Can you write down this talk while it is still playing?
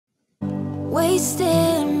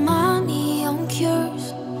Wasting money on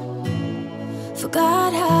cures.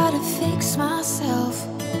 Forgot how to fix myself.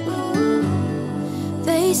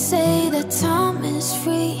 They say that time is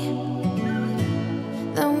free.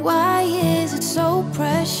 Then why is it so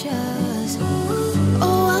precious?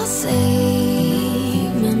 Oh, I'll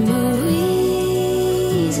save memories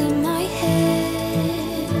in my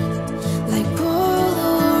head, like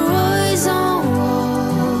Polaroids on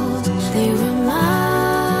walls. They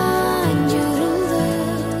remind you to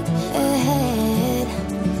look ahead.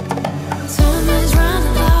 Time is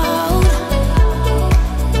running out.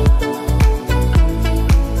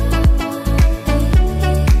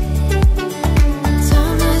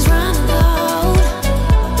 Time is running out.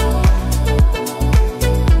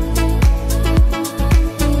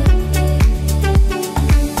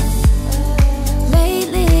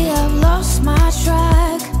 Lately I've lost my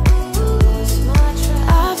track.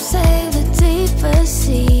 I've sailed the deepest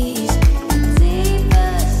seas,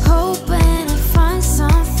 hoping to find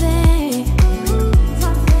something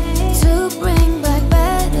to bring back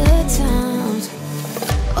better times.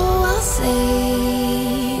 Oh, I'll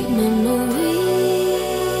save memories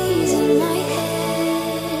in my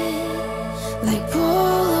head, like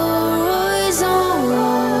Polaroids on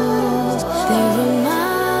walls. They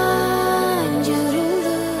remind you to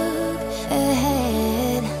look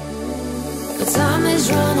ahead. But time is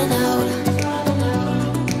running out.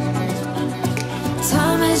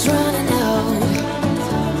 Time is running out.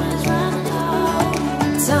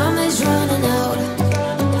 Time is running out.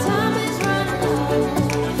 Time is running out.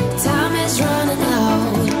 Time is running out.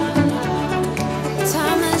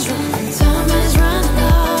 Time is running. Time is running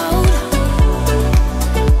out.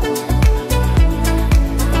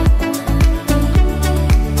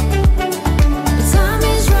 Time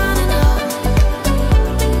is running out.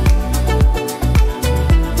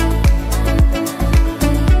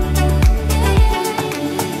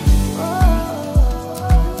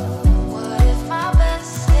 What if my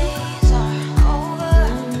best days are over?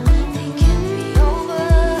 They can't be over.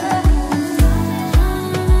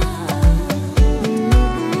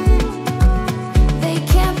 They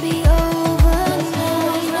can't be over.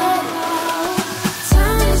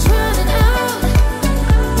 Time is running out.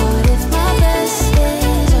 What if my best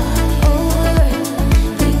days are over?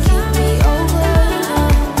 They can't be over.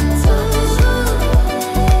 Time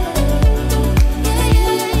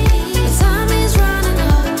is running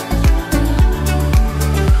out.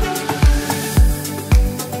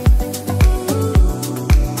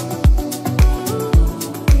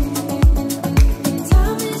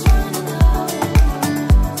 Time is running out.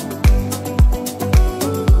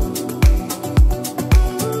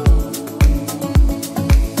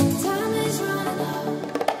 Time is running out.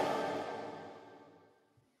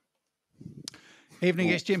 Evening,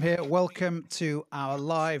 it's Jim here. Welcome to our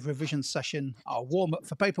live revision session, our warm-up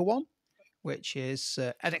for paper one, which is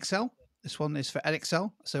Edexcel. This one is for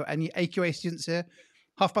Edexcel. So any AQA students here,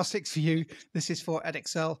 6:30 for you. This is for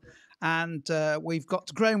Edexcel. And we've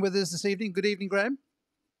got Graham with us this evening. Good evening, Graham.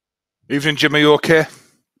 Evening, Jim. Are you okay?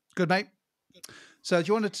 Good, mate. So do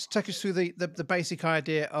you want to take us through the basic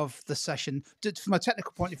idea of the session? From a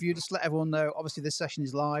technical point of view, just let everyone know, obviously this session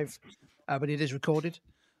is live, but it is recorded.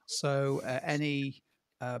 So any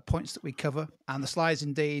points that we cover, and the slides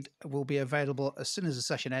indeed will be available as soon as the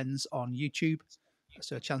session ends on YouTube.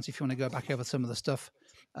 So a chance if you want to go back over some of the stuff.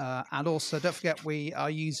 And also don't forget we are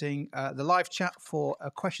using the live chat for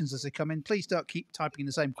questions as they come in. Please don't keep typing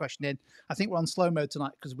the same question in. I think we're on slow mode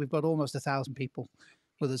tonight because we've got almost 1,000 people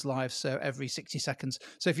with us live, so every 60 seconds.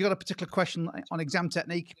 So if you've got a particular question on exam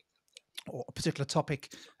technique or a particular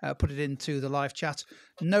topic, put it into the live chat.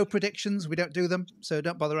 No predictions, we don't do them, so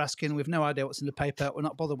don't bother asking. We've no idea what's in the paper. We're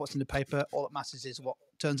not bothered what's in the paper. All that matters is what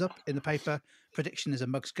turns up in the paper. Prediction is a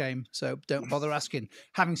mug's game, so don't bother asking.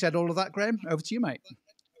 Having said all of that, Graham, over to you, mate.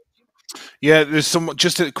 Yeah, there's someone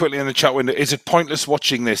just quickly in the chat window. Is it pointless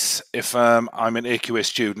watching this if I'm an AQA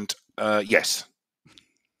student? Yes.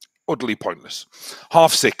 Utterly pointless.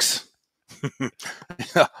 6:30.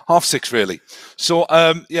 6:30 really. So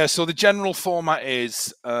yeah, so the general format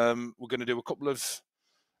is we're going to do a couple of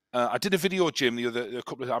I did a video, Jim,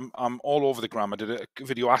 I'm all over the gram. I did a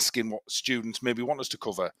video asking what students maybe want us to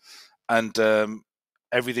cover, and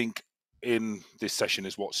everything in this session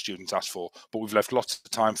is what students asked for, but we've left lots of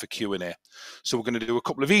time for Q&A. So we're going to do a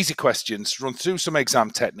couple of easy questions, run through some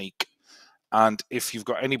exam technique, and if you've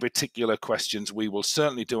got any particular questions, we will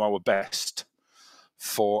certainly do our best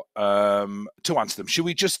for to answer them. Should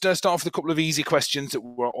we just start off with a couple of easy questions that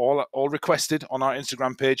were all requested on our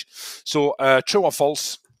Instagram page? So true or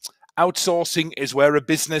false, outsourcing is where a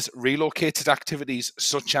business relocated activities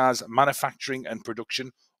such as manufacturing and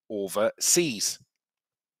production overseas.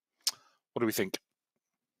 What do we think?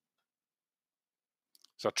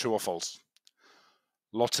 Is that true or false?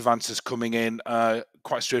 Lots of answers coming in.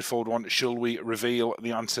 Quite a straightforward one. Shall we reveal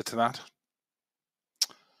the answer to that?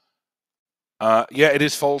 Yeah, it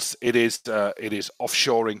is false. It is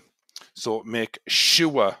offshoring. So make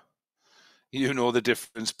sure you know the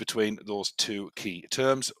difference between those two key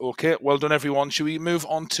terms. Okay, well done, everyone. Should we move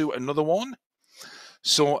on to another one?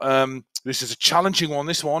 So this is a challenging one.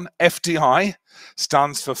 This one, FDI,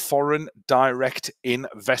 stands for Foreign Direct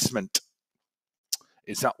Investment.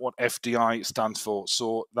 Is that what FDI stands for?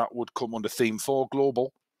 So that would come under theme 4,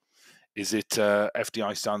 global. Is it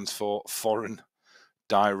FDI stands for Foreign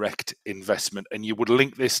Direct Investment? And you would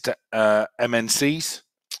link this to MNCs,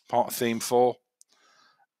 part of theme 4,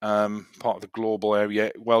 part of the global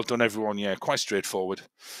area. Well done, everyone. Yeah, quite straightforward.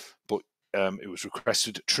 But it was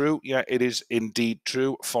requested. True. Yeah, it is indeed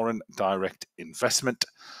true. Foreign Direct Investment.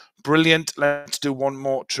 Brilliant. Let's do one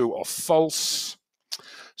more. True or false?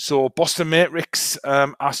 So Boston Matrix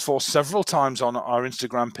asked for several times on our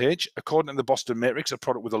Instagram page. According to the Boston Matrix, a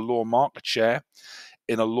product with a low market share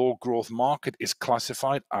in a low growth market is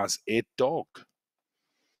classified as a dog.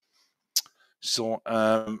 So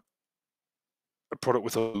a product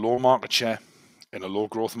with a low market share in a low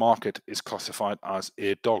growth market is classified as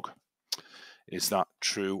a dog. Is that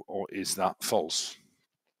true or is that false?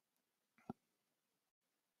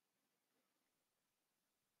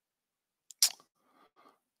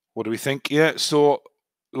 What do we think? Yeah, so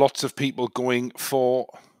lots of people going for...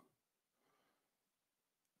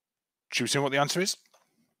 Should we see what the answer is?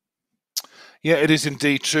 Yeah, it is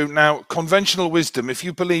indeed true. Now, conventional wisdom, if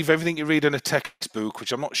you believe everything you read in a textbook,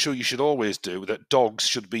 which I'm not sure you should always do, that products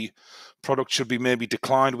should be maybe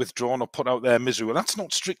declined, withdrawn, or put out their misery. Well, that's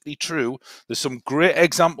not strictly true. There's some great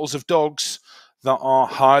examples of dogs that are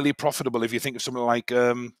highly profitable. If you think of something like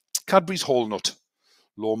Cadbury's Whole Nut,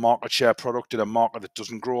 low market share product in a market that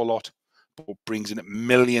doesn't grow a lot, but brings in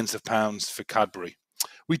millions of pounds for Cadbury.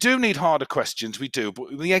 We do need harder questions, we do,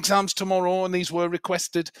 but the exams tomorrow, and these were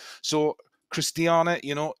requested. So, Christiana,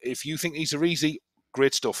 you know, if you think these are easy,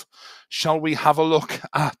 great stuff. Shall we have a look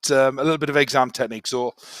at a little bit of exam technique?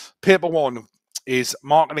 So, paper 1 is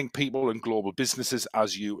marketing people and global businesses.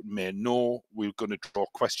 As you may know, we're going to draw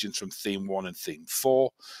questions from theme 1 and theme 4.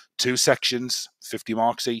 2 sections, 50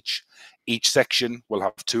 marks each. Each section will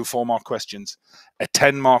have 2 4-mark questions, a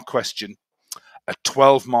 10-mark question, a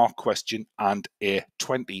 12-mark question, and a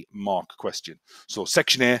 20-mark question. So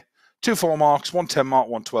section A, 2 4 marks, 1 10 mark,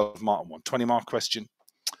 1 12 mark, and 1 20-mark question.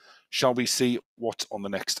 Shall we see what's on the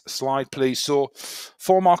next slide, please? So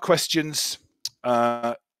 4-mark questions,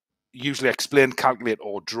 usually explain, calculate,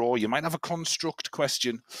 or draw. You might have a construct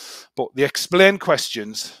question, but the explain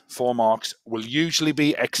questions, 4 marks, will usually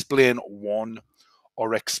be explain 1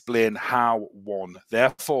 or explain how 1.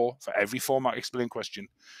 Therefore, for every 4-mark explain question,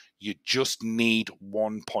 you just need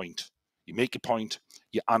 1 point. You make your point,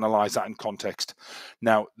 you analyze that in context.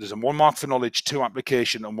 Now, there's a 1 mark for knowledge, 2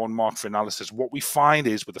 application, and 1 mark for analysis. What we find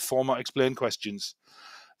is with the 4-mark explain questions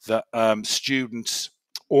that students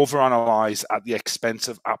overanalyze at the expense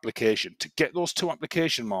of application. To get those 2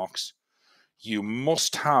 application marks, you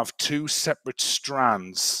must have 2 separate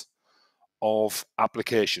strands of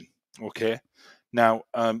application. Okay. Now,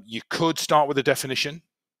 you could start with a definition,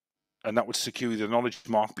 and that would secure the knowledge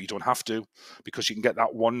mark, but you don't have to, because you can get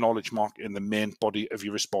that 1 knowledge mark in the main body of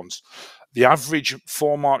your response. The average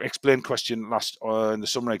 4-mark explain question last in the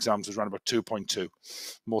summer exams was around about 2.2.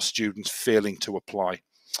 Most students failing to apply.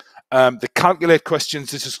 The calculate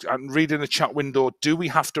questions, this is, I'm reading the chat window, do we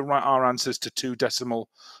have to write our answers to 2 decimal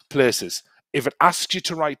places? If it asks you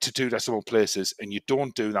to write to 2 decimal places and you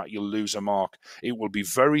don't do that, you'll lose a mark. It will be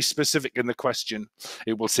very specific in the question.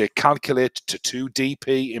 It will say calculate to 2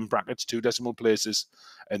 DP in brackets, 2 decimal places,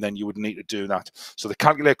 and then you would need to do that. So the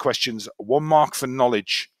calculate questions, 1 mark for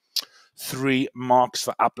knowledge, 3 marks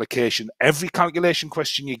for application. Every calculation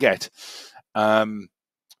question you get,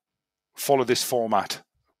 follow this format.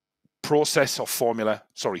 Process or formula,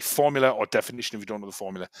 formula or definition if you don't know the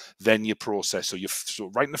formula, then your process.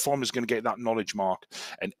 So writing the formula is going to get that knowledge mark,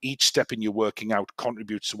 and each step in your working out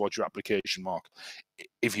contributes towards your application mark.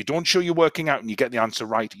 If you don't show your working out and you get the answer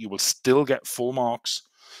right, you will still get full marks,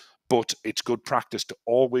 but it's good practice to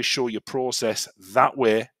always show your process. That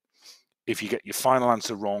way, if you get your final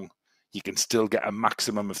answer wrong, you can still get a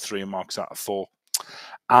maximum of 3 marks out of 4.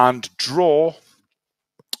 And draw,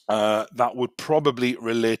 that would probably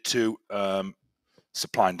relate to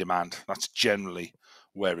supply and demand. That's generally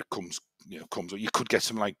where it comes. You could get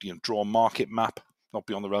something like draw a market map. not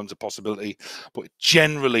beyond the realms of possibility, but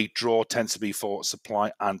generally draw tends to be for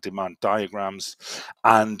supply and demand diagrams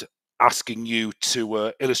and asking you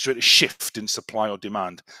to illustrate a shift in supply or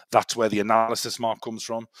demand. That's where the analysis mark comes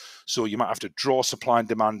from. So you might have to draw supply and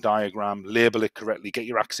demand diagram, label it correctly, get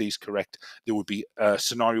your axes correct. There would be a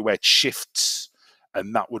scenario where it shifts,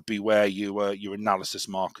 and that would be where your analysis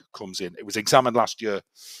mark comes in. It was examined last year,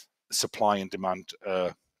 supply and demand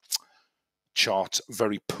chart,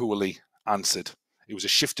 very poorly answered. It was a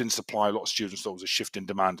shift in supply. A lot of students thought it was a shift in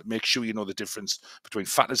demand. Make sure you know the difference between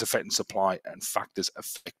factors affecting supply and factors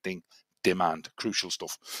affecting demand. Crucial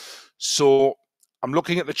stuff. So I'm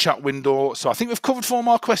looking at the chat window. So I think we've covered 4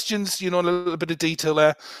 more questions, a little bit of detail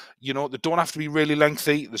there. They don't have to be really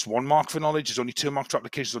lengthy. There's 1 mark for knowledge. There's only 2 marks for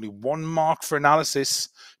application. There's only 1 mark for analysis.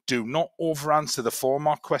 Do not over-answer the 4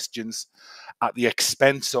 mark questions at the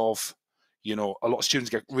expense of, a lot of students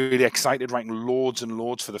get really excited writing loads and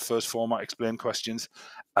loads for the first 4 mark explain questions,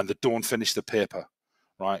 and they don't finish the paper,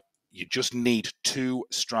 right? You just need 2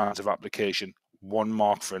 strands of application, 1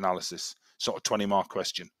 mark for analysis, sort of 20 mark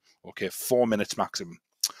question. Okay, 4 minutes maximum.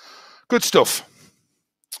 Good stuff.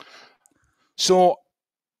 So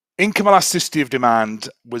income elasticity of demand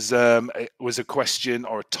was a question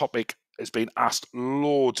or a topic has been asked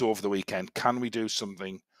loads over the weekend. Can we do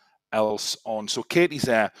something else on? So Katie's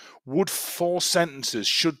there. Would 4 sentences,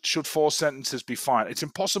 should 4 sentences be fine? It's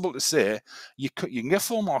impossible to say. You can get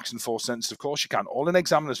 4 marks in 4 sentences. Of course you can. All an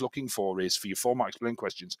examiner is looking for is for your 4 mark explain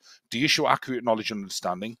questions. Do you show accurate knowledge and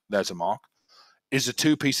understanding? There's a mark. Is there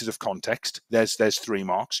 2 pieces of context? There's 3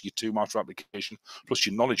 marks. Your 2 marks for application plus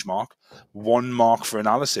your knowledge mark. 1 mark for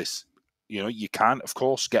analysis. You can of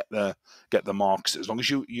course get the marks as long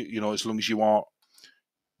as as long as you are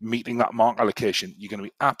meeting that mark allocation. You're going to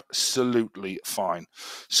be absolutely fine.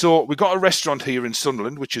 So we've got a restaurant here in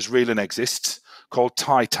Sunderland, which is real and exists, called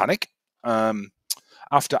Titanic.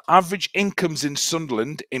 After average incomes in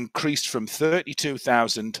Sunderland increased from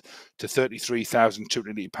 £32,000 to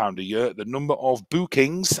 £33,280 a year, the number of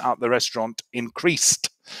bookings at the restaurant increased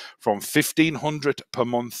from 1,500 per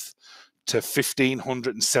month to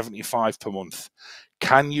 1,575 per month.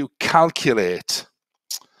 Can you calculate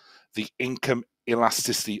the income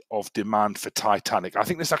elasticity of demand for Titanic? I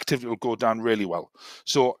think this activity will go down really well.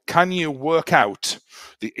 So can you work out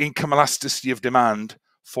the income elasticity of demand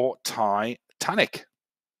for Titanic?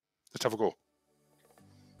 Let's have a go.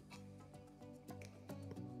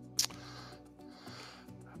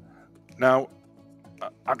 Now,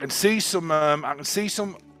 I can see some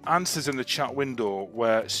answers in the chat window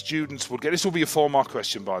where students would get. This will be a 4 mark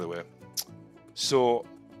question, by the way. So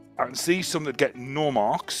I can see some that get no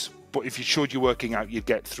marks, but if you showed you working out, you'd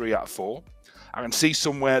get 3 out of 4. I can see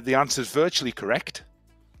some where the answer is virtually correct,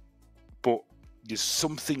 but there's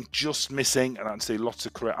something just missing, and I can see lots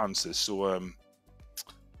of correct answers. So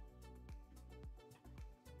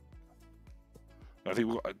I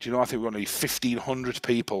think I think we're going to be 1,500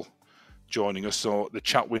 people joining us. So the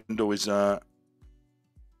chat window is on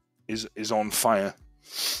fire.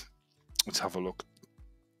 Let's have a look.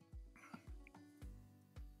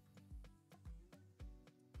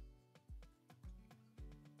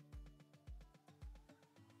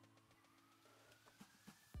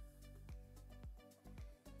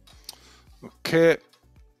 Okay.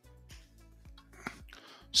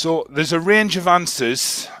 So there's a range of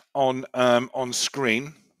answers on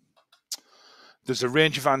screen. There's a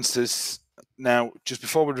range of answers. Now, just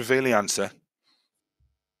before we reveal the answer,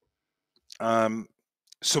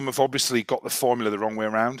 some have obviously got the formula the wrong way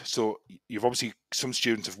around. So some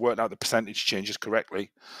students have worked out the percentage changes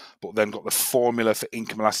correctly, but then got the formula for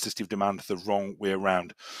income elasticity of demand the wrong way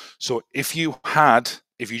around. So if you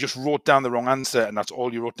just wrote down the wrong answer and that's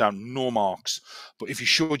all you wrote down, no marks. But if you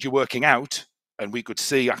showed you working out, and we could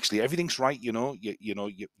see actually everything's right, your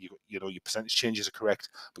percentage changes are correct,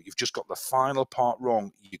 but you've just got the final part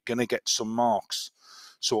wrong, you're gonna get some marks.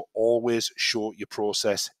 So always show your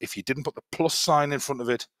process. If you didn't put the plus sign in front of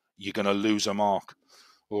it, you're gonna lose a mark.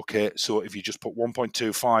 Okay, so if you just put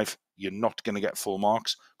 1.25, you're not gonna get full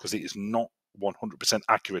marks because it is not 100%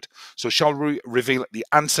 accurate. So shall we reveal the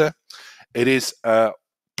answer? It is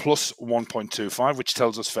plus 1.25, which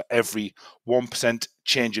tells us for every 1%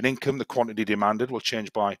 change in income, the quantity demanded will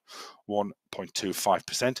change by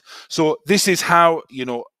 1.25%. So this is how,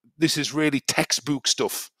 this is really textbook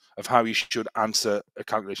stuff of how you should answer a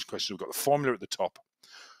calculation question. We've got the formula at the top.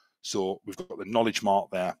 So we've got the knowledge mark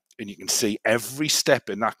there, and you can see every step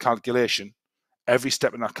in that calculation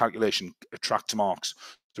attracts marks.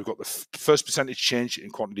 So we've got the first percentage change in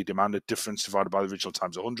quantity demanded, difference divided by the original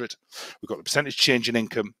times 100. We've got the percentage change in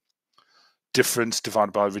income difference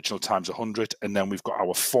divided by original times 100, and then we've got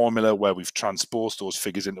our formula where we've transposed those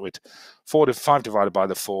figures into it. 5 divided by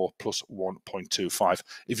the 4 plus 1.25.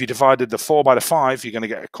 If you divided the 4 by the 5, you're going to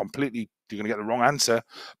get the wrong answer.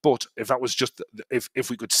 But if that was just, if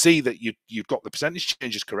we could see that you've got the percentage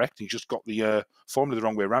changes correct, and you just got the formula the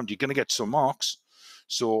wrong way around, you're going to get some marks.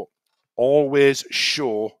 So always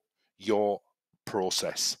show your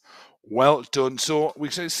process. Well done. So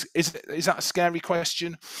is that a scary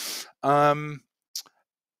question?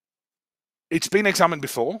 It's been examined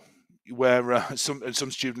before, where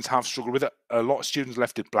some students have struggled with it. A lot of students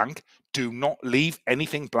left it blank. Do not leave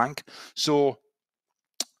anything blank. So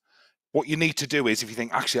what you need to do is, if you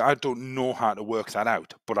think, actually, I don't know how to work that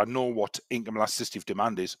out, but I know what income elasticity of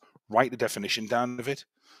demand is, write the definition down of it.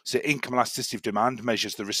 So income elasticity of demand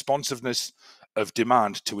measures the responsiveness of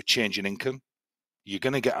demand to a change in income. You're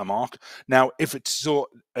going to get a mark. Now, if it's so,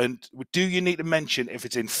 and do you need to mention if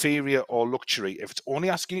it's inferior or luxury? If it's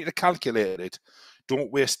only asking you to calculate it,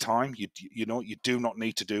 don't waste time. You do not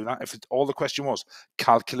need to do that. If all the question was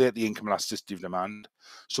calculate the income elasticity of demand,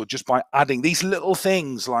 so just by adding these little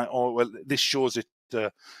things like, oh well, this shows it.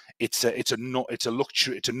 It's a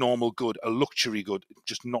luxury. It's a normal good, a luxury good,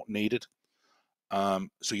 just not needed.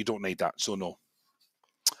 So you don't need that. So no.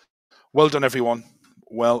 Well done, everyone.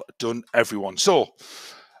 Well done, everyone. So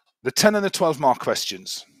the 10 and the 12 mark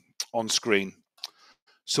questions on screen.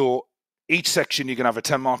 So each section, you're going to have a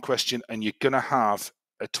 10 mark question and you're going to have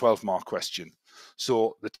a 12 mark question.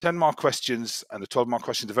 So the 10 mark questions and the 12 mark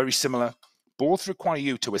questions are very similar. Both require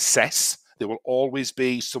you to assess. There will always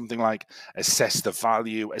be something like assess the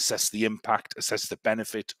value, assess the impact, assess the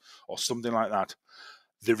benefit, or something like that.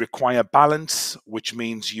 They require balance, which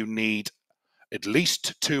means you need at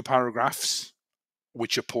least 2 paragraphs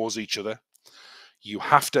which oppose each other. You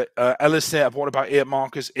have to, Ella said, what about 8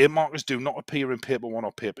 markers? 8 markers do not appear in paper 1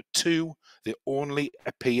 or paper 2. They only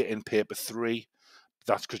appear in paper 3.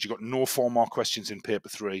 That's because you've got no 4 mark questions in paper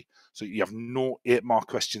 3. So you have no 8 mark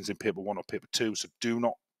questions in paper 1 or paper 2. So do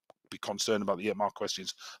not be concerned about the 8 mark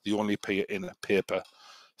questions. They only appear in paper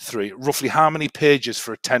 3. Roughly how many pages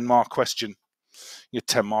for a 10 mark question? You get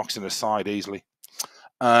 10 marks in a side easily.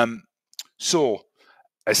 So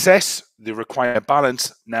assess, they require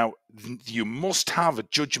balance. Now, you must have a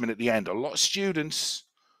judgment at the end. A lot of students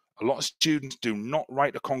do not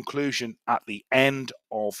write a conclusion at the end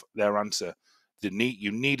of their answer.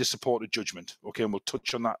 You need a supported judgment. Okay, and we'll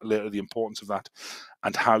touch on that later, the importance of that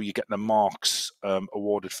and how you get the marks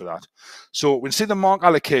awarded for that. So we see the mark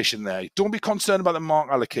allocation there. Don't be concerned about the mark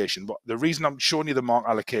allocation, but the reason I'm showing you the mark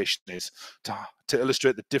allocation is to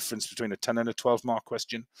illustrate the difference between a 10 and a 12 mark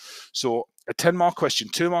question. So a 10 mark question,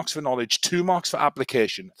 2 marks for knowledge, 2 marks for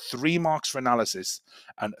application, 3 marks for analysis,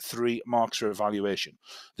 and 3 marks for evaluation.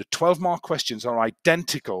 The 12 mark questions are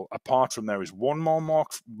identical, apart from there is one more mark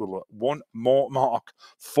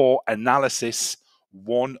for analysis,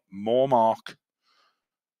 1 more mark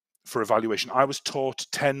for evaluation. I was taught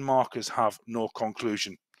 10 markers have no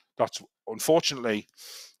conclusion. Unfortunately,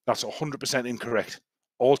 that's 100% incorrect.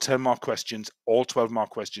 All 10 mark questions, all 12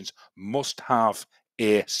 mark questions must have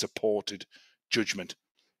a supported judgment.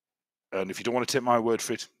 And if you don't want to take my word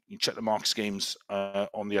for it, you can check the mark schemes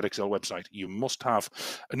on the Edexcel website. You must have.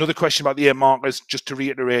 Another question about the 8 markers, just to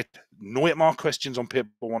reiterate, no 8 mark questions on paper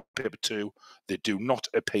 1, paper 2. They do not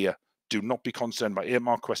appear. Do not be concerned by 8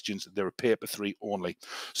 mark questions. They're a paper 3 only.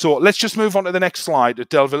 So let's just move on to the next slide to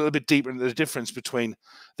delve a little bit deeper into the difference between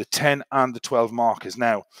the 10 and the 12 markers.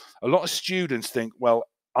 Now, a lot of students think, well,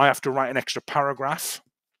 I have to write an extra paragraph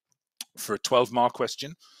for a 12 mark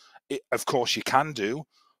question. Of course, you can do,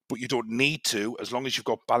 but you don't need to as long as you've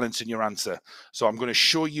got balance in your answer. So I'm going to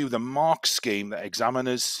show you the mark scheme that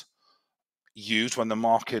examiners use when they're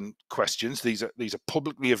marking questions. These are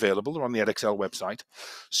publicly available. They're on the Edexcel website.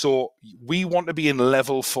 So we want to be in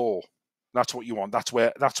level 4. That's what you want. That's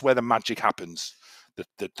where the magic happens.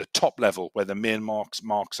 The top level where the main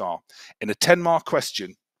marks are. In a 10 mark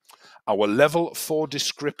question, our level 4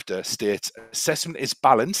 descriptor states assessment is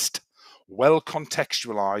balanced, well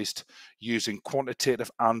contextualized, using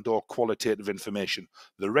quantitative and/or qualitative information.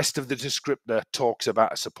 The rest of the descriptor talks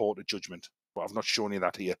about a supported judgment, but I've not shown you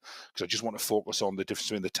that here because I just want to focus on the difference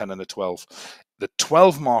between the 10 and the 12. The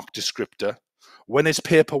 12 mark descriptor, when is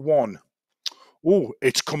paper 1? Oh,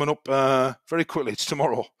 it's coming up very quickly. It's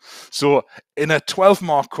tomorrow. So in a 12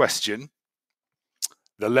 mark question,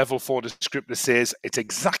 the level 4 descriptor says it's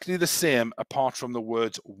exactly the same apart from the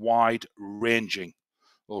words wide ranging.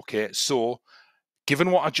 Okay, so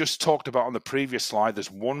given what I just talked about on the previous slide,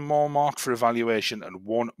 there's 1 more mark for evaluation and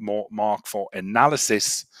 1 more mark for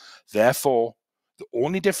analysis. Therefore, The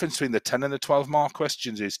only difference between the 10 and the 12 mark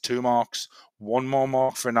questions is 2 marks, 1 more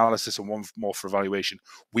mark for analysis and 1 more for evaluation.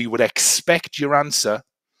 We would expect your answer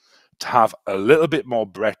to have a little bit more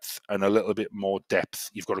breadth and a little bit more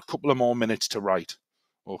depth. You've got a couple of more minutes to write.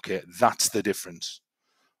 Okay, that's the difference.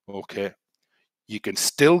 Okay, you can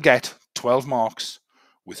still get 12 marks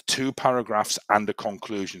with 2 paragraphs and a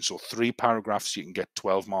conclusion. So 3 paragraphs, you can get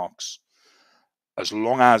 12 marks. As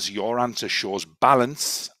long as your answer shows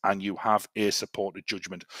balance and you have a supported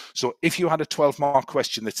judgment. So if you had a 12-mark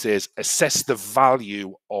question that says, assess the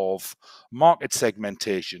value of market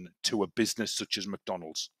segmentation to a business such as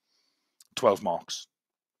McDonald's, 12 marks.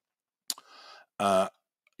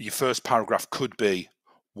 Your first paragraph could be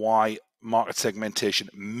why market segmentation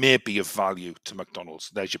may be of value to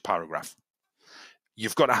McDonald's. There's your paragraph.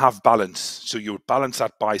 You've got to have balance. So you would balance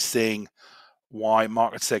that by saying why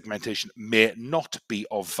market segmentation may not be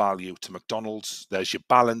of value to McDonald's. There's your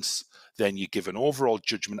balance. Then you give an overall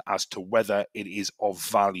judgment as to whether it is of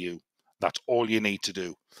value. That's all you need to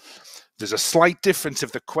do. There's a slight difference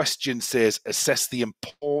if the question says assess the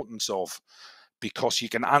importance of, because you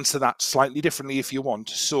can answer that slightly differently if you want.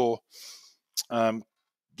 So,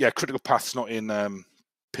 yeah, critical path's not in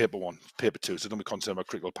paper 1, paper 2, so don't be concerned about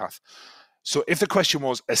critical path. So if the question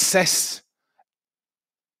was assess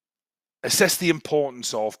the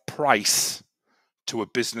importance of price to a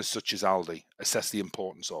business such as Aldi, assess the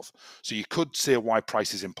importance of. So you could say why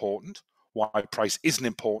price is important, why price isn't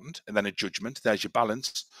important, and then a judgment. There's your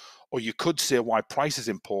balance. Or you could say why price is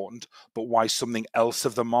important, but why something else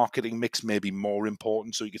of the marketing mix may be more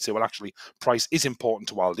important. So you could say, well, actually, price is important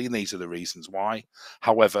to Aldi, and these are the reasons why.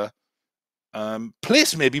 However,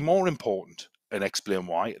 place may be more important, and explain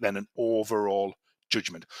why, than an overall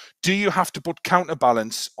judgment. Do you have to put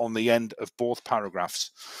counterbalance on the end of both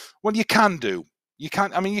paragraphs? Well, you can do. You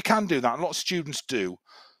can do that. A lot of students do,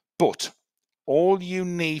 but all you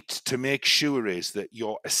need to make sure is that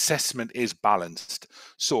your assessment is balanced.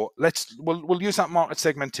 So we'll use that market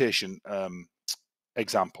segmentation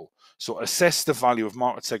example. So assess the value of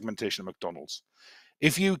market segmentation at McDonald's.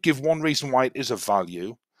 If you give one reason why it is of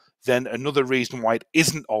value, then another reason why it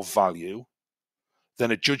isn't of value,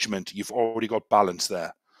 then a judgment, you've already got balance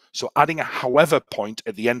there. So adding a however point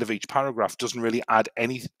at the end of each paragraph doesn't really add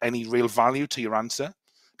any real value to your answer,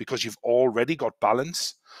 because you've already got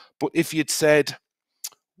balance. But if you'd said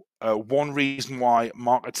one reason why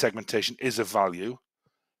market segmentation is of value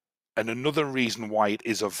and another reason why it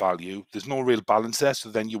is of value, there's no real balance there. So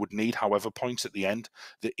then you would need however points at the end.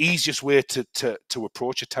 The easiest way to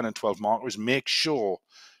approach a 10 and 12 marker is make sure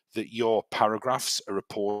that your paragraphs are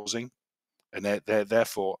opposing, and they're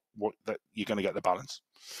therefore that you're going to get the balance.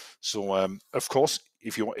 So of course,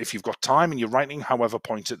 if you've got time and you're writing however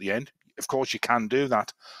points at the end, of course you can do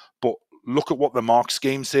that. But look at what the mark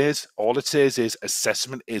scheme says. All it says is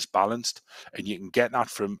assessment is balanced, and you can get that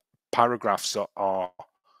from paragraphs that are,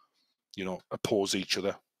 oppose each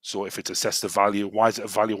other. So if it's assess the value, why is it a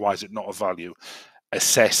value? Why is it not a value?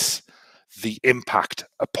 Assess the impact,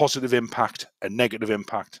 a positive impact, a negative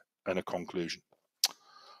impact, and a conclusion.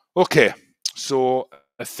 Okay, so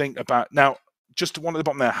I think about now, just one at the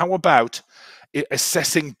bottom there. How about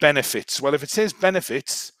assessing benefits? Well, if it says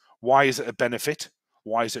benefits, why is it a benefit?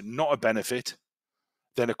 Why is it not a benefit?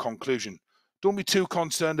 Then a conclusion. Don't be too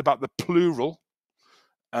concerned about the plural.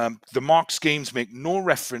 The mark schemes make no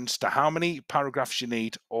reference to how many paragraphs you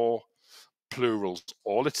need or plurals.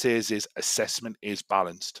 All it says is assessment is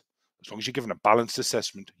balanced. As long as you're given a balanced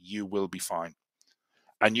assessment, you will be fine.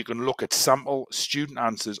 And you can look at sample student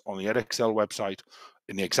answers on the Edexcel website.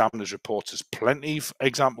 In the examiner's reports, there's plenty of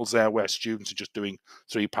examples there where students are just doing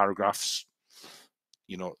 3 paragraphs,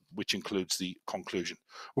 which includes the conclusion.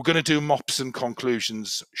 We're going to do mops and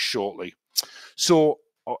conclusions shortly. So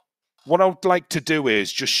what I would like to do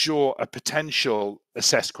is just show a potential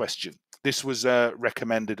assess question. This was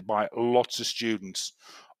recommended by lots of students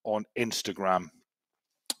on Instagram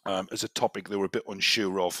as a topic they were a bit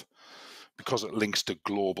unsure of, because it links to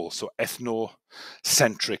global, so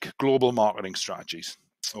ethnocentric global marketing strategies.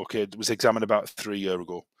 Okay, it was examined about 3 years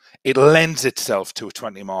ago. It lends itself to a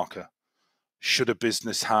 20 marker. Should a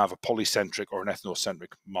business have a polycentric or an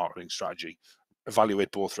ethnocentric marketing strategy?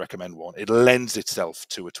 Evaluate both, recommend one. It lends itself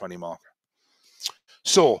to a 20 marker.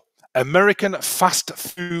 So, American fast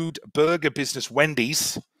food burger business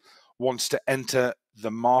Wendy's wants to enter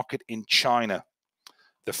the market in China.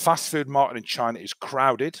 The fast food market in China is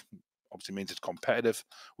crowded, obviously means it's competitive,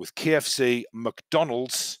 with KFC,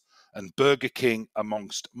 McDonald's, and Burger King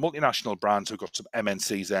amongst multinational brands who've got some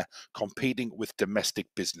MNCs there competing with domestic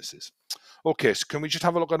businesses. Okay, so can we just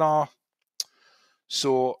have a look at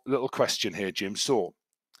little question here, Jim? So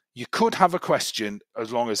You could have a question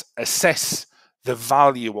as long as assess the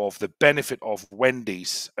value of the benefit of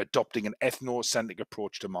Wendy's adopting an ethnocentric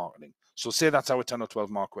approach to marketing. So say that's our 10 or 12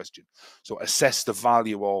 mark question. So assess the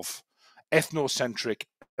value of ethnocentric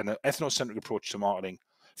and an ethnocentric approach to marketing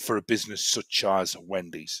for a business such as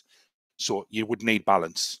Wendy's. So you would need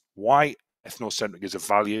balance. Why ethnocentric is a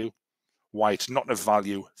value, why it's not a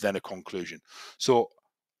value, then a conclusion. So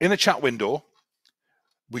in the chat window,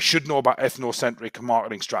 we should know about ethnocentric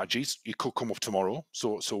marketing strategies. It could come up tomorrow,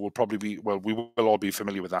 so we'll probably be, well, we will all be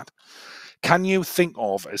familiar with that. Can you think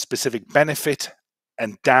of a specific benefit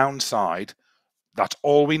and downside? That's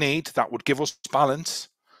all we need. That would give us balance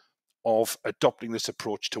of adopting this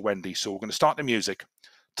approach to Wendy. So we're going to start the music,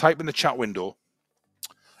 type in the chat window,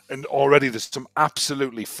 and already there's some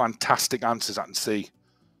absolutely fantastic answers I can see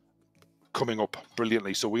coming up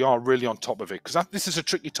brilliantly. So we are really on top of it, because this is a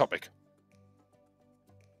tricky topic.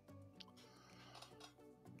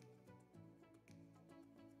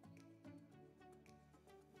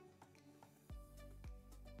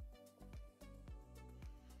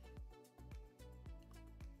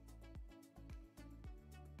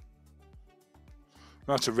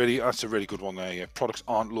 That's a really good one there. Yeah. Products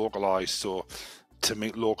aren't localized, so to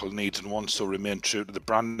meet local needs and wants, so remain true to the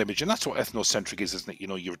brand image, and that's what ethnocentric is, isn't it? You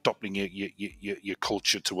know, you're adopting your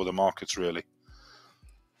culture to other markets, really.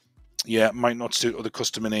 Yeah, it might not suit other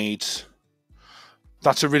customer needs.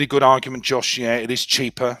 That's a really good argument, Josh. Yeah, it is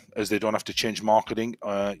cheaper as they don't have to change marketing.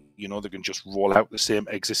 You know, they can just roll out the same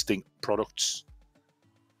existing products.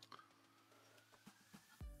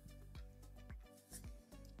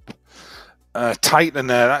 Titan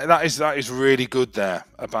there, that is really good there,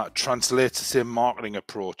 about translates the same marketing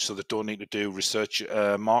approach, so they don't need to do research,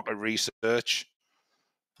 market research.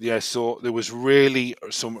 Yeah, so there was really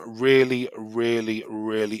some really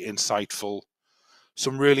insightful,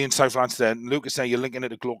 answers there. And Lucas saying you're linking it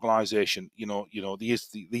to globalization. You know, there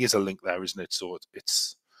is a link there, isn't it? So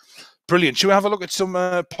it's brilliant. Should we have a look at some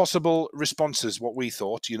possible responses, what we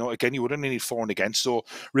thought? You know, again, you would only need for and against. So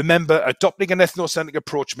remember, adopting an ethnocentric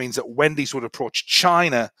approach means that Wendy's would approach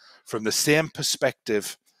China from the same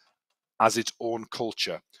perspective as its own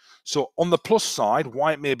culture. So on the plus side,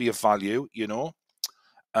 why it may be of value, you know,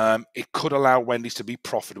 it could allow Wendy's to be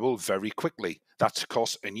profitable very quickly. That's of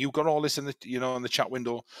course, and you've got all this in the, you know, in the chat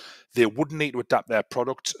window. They wouldn't need to adapt their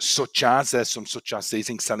products, such as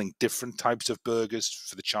selling different types of burgers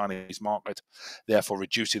for the Chinese market, therefore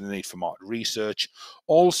reducing the need for market research.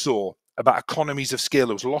 Also, about economies of scale.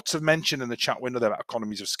 There was lots of mention in the chat window there about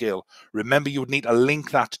economies of scale. Remember, you would need to link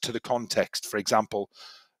that to the context. For example,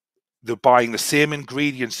 they're buying the same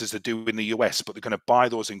ingredients as they do in the US, but they're going to buy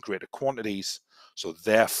those in greater quantities. So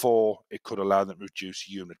therefore, it could allow them to reduce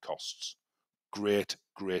unit costs. Great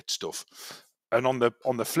stuff. And on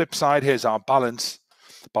the flip side, here's our balance.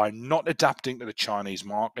 By not adapting to the Chinese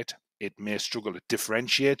market, it may struggle to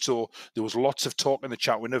differentiate. So there was lots of talk in the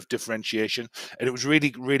chat window of differentiation, and it was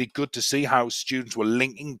really good to see how students were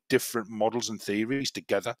linking different models and theories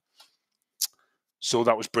together. So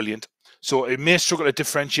that was brilliant. So it may struggle to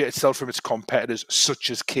differentiate itself from its competitors, such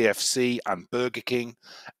as KFC and Burger King,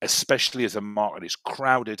 especially as the market is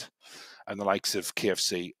crowded and the likes of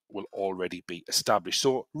KFC will already be established.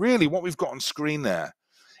 So really what we've got on screen there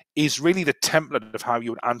is really the template of how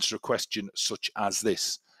you would answer a question such as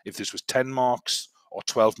this. If this was 10 marks or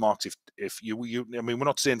 12 marks, if you I mean, we're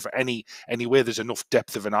not saying for any way there's enough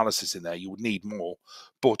depth of analysis in there, you would need more,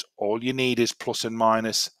 but all you need is plus and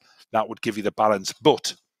minus. That would give you the balance,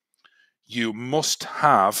 but you must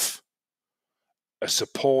have a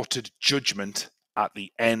supported judgment at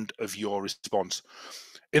the end of your response.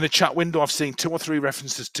 In the chat window, I've seen 2 or 3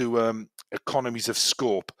 references to economies of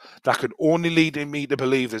scope. That could only lead me to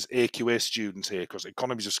believe there's AQA students here, because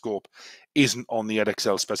economies of scope isn't on the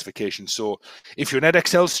Edexcel specification. So if you're an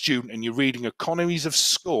Edexcel student and you're reading economies of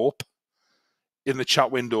scope in the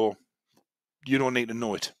chat window, you don't need to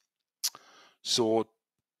know it. So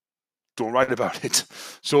don't write about it.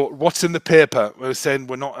 So what's in the paper? We're saying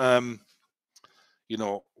we're not, you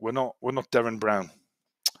know, we're not Darren Brown.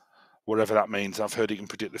 Whatever that means. I've heard he can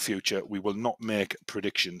predict the future. We will not make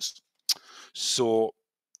predictions. So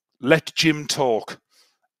let Jim talk.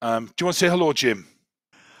 Do you want to say hello, Jim?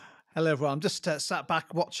 Hello, everyone. I'm just sat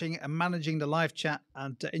back watching and managing the live chat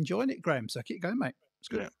and enjoying it, Graham. So keep going, mate. It's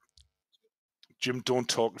good. Yeah. Jim, don't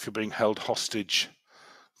talk if you're being held hostage.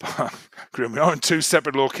 Graham, we are in 2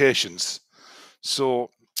 separate locations. So,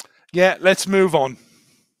 yeah, let's move on.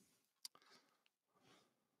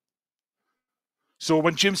 So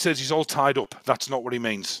when Jim says he's all tied up, that's not what he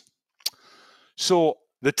means. So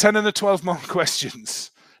the 10 and the 12 mark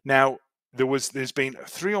questions. Now, there's been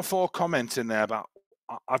 3 or 4 comments in there about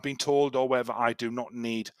I've been told or whatever, I do not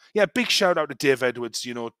need. Yeah, big shout out to Dave Edwards.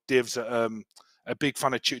 You know, Dave's a big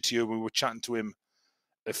fan of Tutor You. We were chatting to him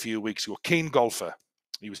a few weeks ago. Keen golfer,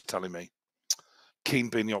 he was telling me. Keen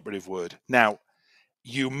being the operative word. Now,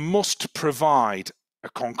 you must provide a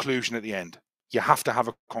conclusion at the end. You have to have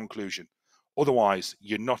a conclusion. Otherwise,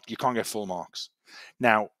 you can't get full marks.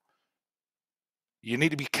 Now, you need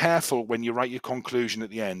to be careful when you write your conclusion at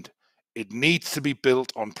the end. It needs to be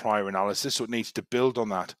built on prior analysis, so it needs to build on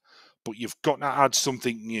that. But you've got to add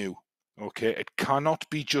something new, okay? It cannot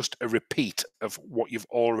be just a repeat of what you've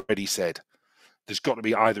already said. There's got to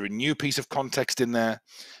be either a new piece of context in there,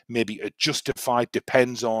 maybe a justified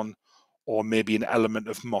depends on, or maybe an element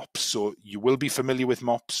of MOPS. So you will be familiar with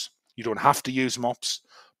MOPS. You don't have to use MOPS,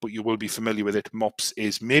 but you will be familiar with it. MOPS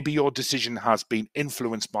is maybe your decision has been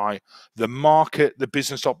influenced by the market the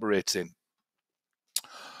business operates in.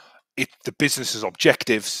 The business's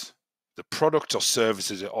objectives, the product or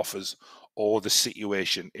services it offers, or the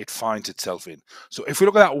situation it finds itself in. So if we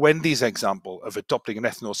look at that Wendy's example of adopting an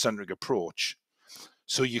ethnocentric approach,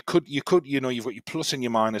 so you could, you've got your plus and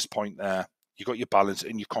your minus point there, you've got your balance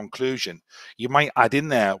and your conclusion. You might add in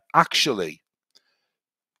there, actually,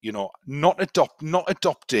 not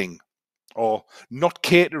adopting or not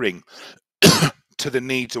catering to the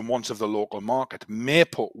needs and wants of the local market may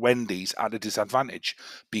put Wendy's at a disadvantage,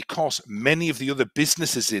 because many of the other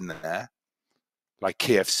businesses in there, like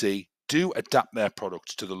KFC, do adapt their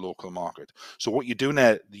products to the local market. So what you're doing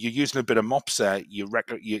there, you're using a bit of MOPS there, you're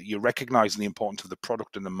recognizing the importance of the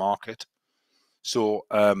product and the market. So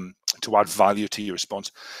to add value to your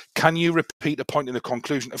response. Can you repeat a point in the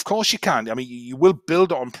conclusion? Of course you can. I mean, you will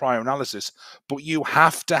build it on prior analysis, but you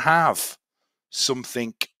have to have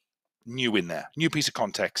something new in there, new piece of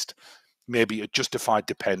context. Maybe a justified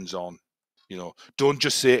depends on, don't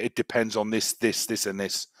just say it depends on this, and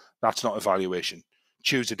this. That's not evaluation.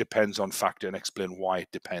 Choose a depends on factor and explain why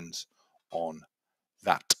it depends on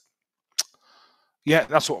that. Yeah,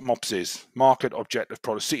 that's what MOPS is. Market, objective,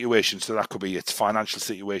 product, situation. So that could be its financial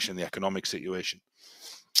situation, the economic situation.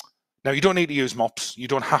 Now, you don't need to use MOPS. You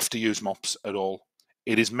don't have to use MOPS at all.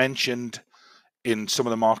 It is mentioned in some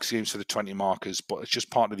of the mark schemes for the 20 markers, but it's just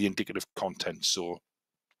part of the indicative content. So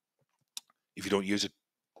if you don't use it,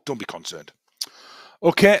 don't be concerned.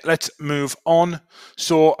 Okay, let's move on.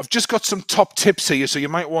 So I've just got some top tips here. So you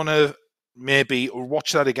might want to maybe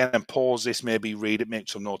watch that again and pause this, maybe read it, make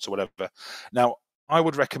some notes or whatever. Now, I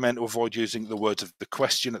would recommend to avoid using the words of the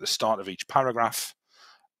question at the start of each paragraph.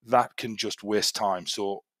 That can just waste time.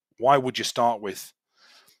 So why would you start with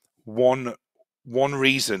one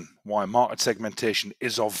reason why market segmentation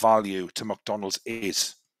is of value to McDonald's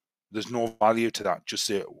is? There's no value to that. Just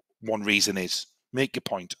say one reason is. Make your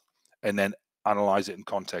point and then analyze it in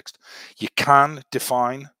context. You can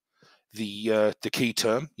define the key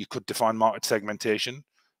term. You could define market segmentation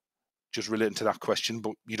just relating to that question,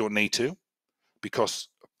 but you don't need to, because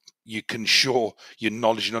you can show your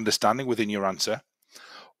knowledge and understanding within your answer.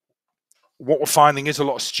 What we're finding is a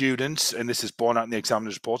lot of students, and this is borne out in the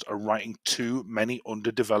examiner's reports, are writing too many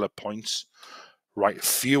underdeveloped points. Write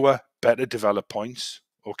fewer, better developed points.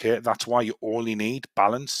 Okay, that's why you only need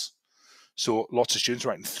balance. So lots of students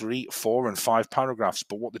writing 3, 4, and 5 paragraphs,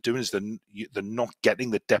 but what they're doing is they're not getting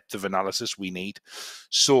the depth of analysis we need.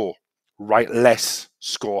 So write less,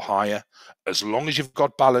 score higher. As long as you've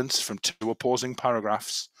got balance from 2 opposing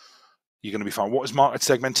paragraphs, you're going to be fine. What is market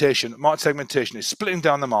segmentation? Market segmentation is splitting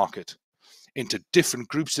down the market into different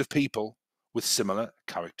groups of people with similar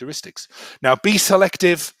characteristics. Now, be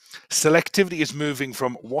selective. Selectivity is moving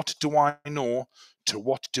from what do I know to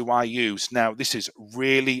what do I use. Now, this is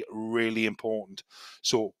really, really important.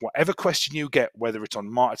 So whatever question you get, whether it's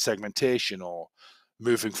on market segmentation or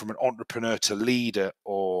moving from an entrepreneur to leader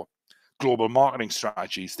or global marketing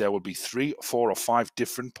strategies, there will be 3, 4, or 5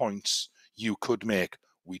 different points you could make.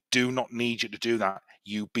 We do not need you to do that.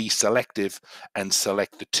 You be selective and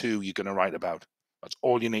select the 2 you're going to write about. That's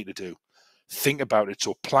all you need to do. Think about it.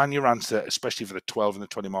 So plan your answer, especially for the 12 and the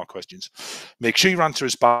 20 mark questions. Make sure your answer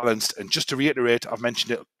is balanced. And just to reiterate, I've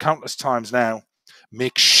mentioned it countless times now,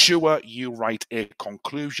 make sure you write a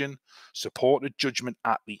conclusion, supported judgment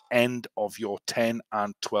at the end of your 10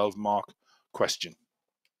 and 12 mark question.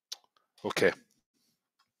 Okay.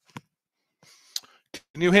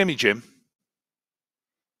 Can you hear me, Jim?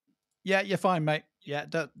 Yeah, you're fine, mate. Yeah,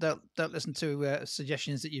 don't listen to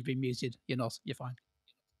suggestions that you've been muted. You're not. You're fine.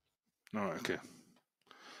 All right, okay.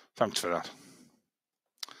 Thanks for that.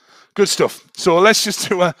 Good stuff. So let's just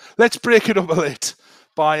do let's break it up a bit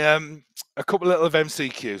by a couple of little of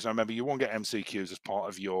MCQs. Now, remember, you won't get MCQs as part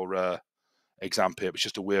of your exam paper. It's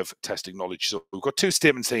just a way of testing knowledge. So we've got 2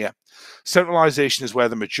 statements here. Centralization is where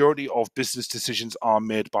the majority of business decisions are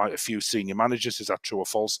made by a few senior managers. Is that true or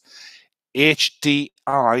false?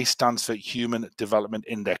 HDI stands for Human Development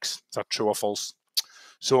Index. Is that true or false?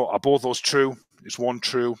 So are both those true? Is one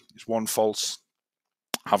true? Is one false?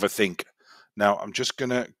 Have a think. Now I'm just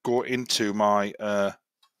going to go into my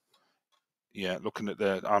looking at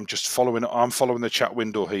I'm following the chat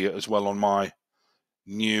window here as well on my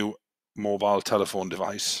new mobile telephone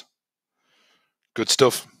device. Good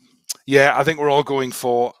stuff. Yeah, I think we're all going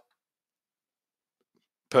for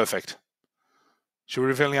perfect. Should we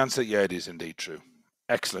reveal the answer? Yeah, it is indeed true.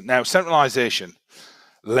 Excellent. Now, centralization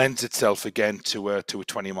lends itself again to a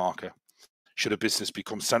 20 marker. Should a business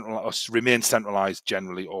become centralized, remain centralized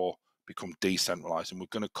generally, or become decentralized? And we're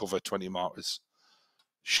going to cover 20 markers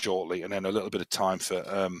shortly, and then a little bit of time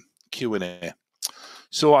for Q&A.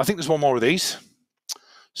 So I think there's one more of these.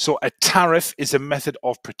 So a tariff is a method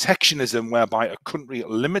of protectionism whereby a country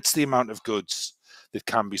limits the amount of goods that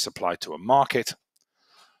can be supplied to a market.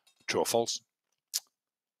 True or false?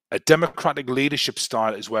 A democratic leadership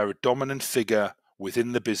style is where a dominant figure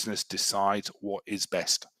within the business decides what is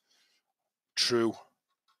best. True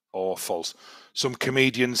or false? Some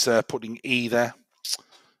comedians are putting E there.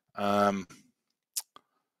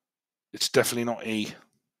 It's definitely not E.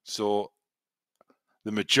 So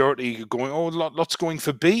the majority are going, lots going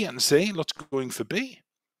for B and C, lots going for B.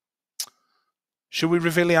 Should we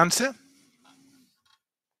reveal the answer?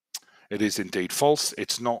 It is indeed false.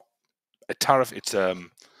 It's not a tariff. It's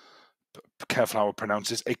careful how I pronounce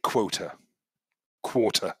this, a quota.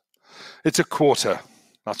 Quarter. It's a quarter.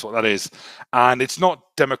 That's what that is. And it's not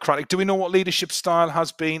democratic. Do we know what leadership style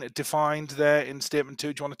has been defined there in statement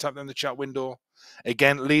 2? Do you want to type that in the chat window?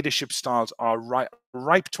 Again, leadership styles are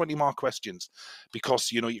ripe 20-mark questions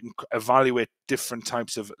because, you can evaluate different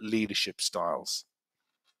types of leadership styles.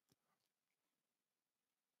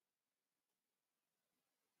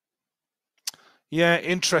 Yeah,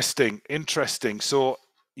 interesting. So,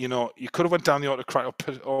 you could have went down the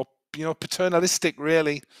autocratic or paternalistic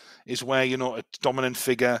really is where, a dominant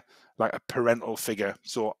figure, like a parental figure.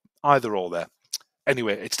 So either or there.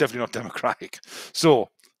 Anyway, it's definitely not democratic. So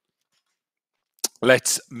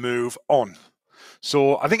let's move on.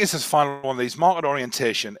 So I think this is the final one of these. Market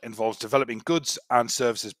orientation involves developing goods and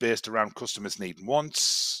services based around customers' needs and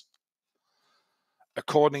wants.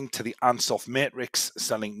 According to the Ansoff matrix,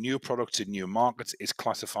 selling new products in new markets is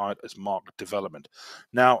classified as market development.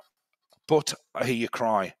 Now, but I hear you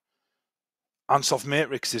cry. Ansoff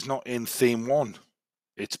matrix is not in theme 1.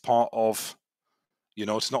 It's part of,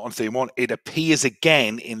 it's not on theme 1. It appears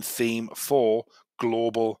again in theme 4,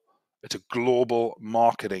 global. It's a global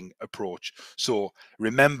marketing approach. So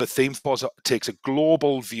remember, theme 4 takes a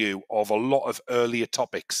global view of a lot of earlier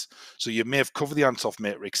topics. So you may have covered the Ansoff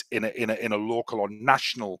matrix in a local or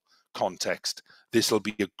national context. This will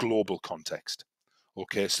be a global context.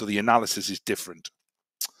 Okay, so the analysis is different.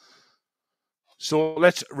 So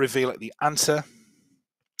let's reveal the answer.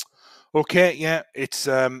 Okay, yeah, it's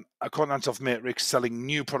according to Ansoff matrix, selling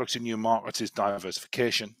new products in new markets is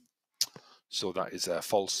diversification. So that is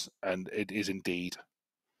false, and it is indeed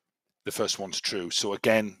the first one's true. So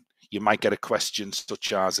again, you might get a question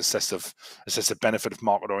such as assess the benefit of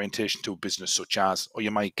market orientation to a business such as, or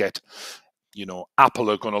you might get,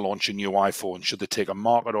 Apple are going to launch a new iPhone. Should they take a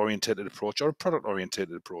market-oriented approach or a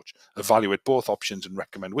product-oriented approach? Evaluate both options and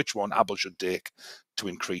recommend which one Apple should take to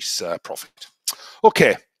increase profit.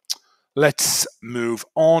 Okay. Let's move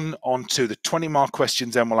on to the 20-mark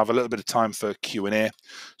questions, and we'll have a little bit of time for Q&A.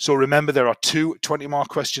 So remember, there are 2 20-mark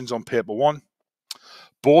questions on paper 1.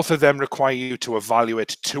 Both of them require you to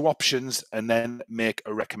evaluate 2 options and then make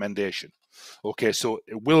a recommendation. Okay, so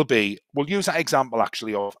it will be, we'll use that example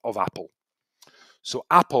actually of Apple. So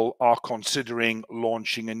Apple are considering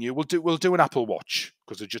launching a new, we'll do an Apple Watch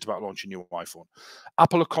because they're just about launching a new iPhone.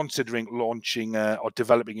 Apple are considering launching or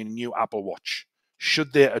developing a new Apple Watch.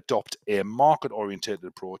 Should they adopt a market-oriented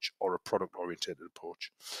approach or a product-oriented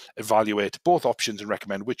approach? Evaluate both options and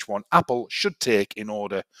recommend which one Apple should take in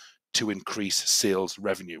order to increase sales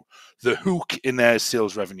revenue. The hook in there is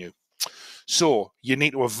sales revenue. So you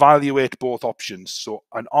need to evaluate both options. So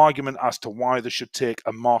an argument as to why they should take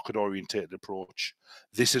a market-oriented approach.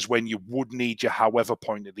 This is when you would need your however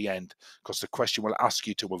point at the end, because the question will ask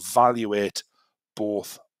you to evaluate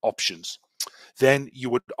both options. Then you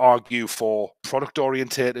would argue for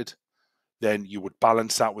product-orientated. Then you would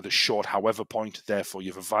balance that with a short however point. Therefore,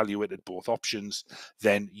 you've evaluated both options.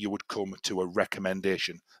 Then you would come to a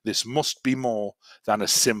recommendation. This must be more than a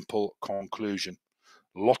simple conclusion.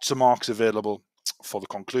 Lots of marks available for the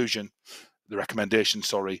conclusion. the recommendation,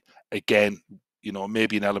 sorry, again, you know,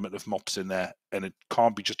 maybe an element of mops in there, and it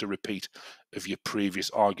can't be just a repeat of your previous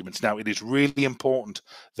arguments. Now, it is really important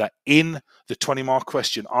that in the 20-mark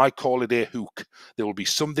question, I call it a hook. There will be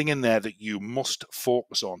something in there that you must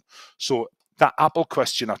focus on. So that Apple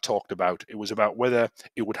question I talked about, it was about whether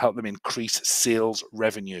it would help them increase sales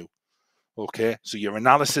revenue. Okay, so your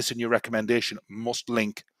analysis and your recommendation must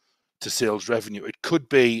link to sales revenue. It could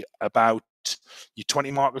be about, your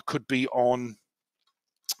 20-marker could be on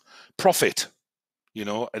profit, you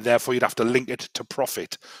know, and therefore you'd have to link it to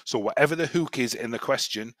profit. So whatever the hook is in the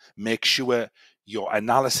question, make sure your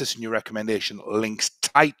analysis and your recommendation links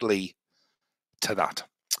tightly to that.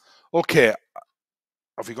 Okay,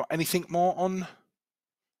 have we got anything more on?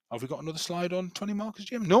 Have we got another slide on 20 markers,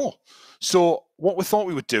 Jim? No. So what we thought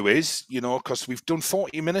we would do is, you know, because we've done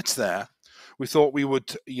 40 minutes there, we thought we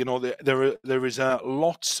would, you know, there is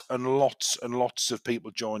lots and lots and lots of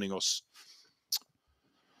people joining us.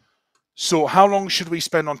 So how long should we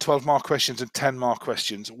spend on 12-mark questions and 10-mark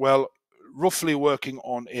questions? Well, roughly working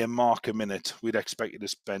on a mark a minute, we'd expect you to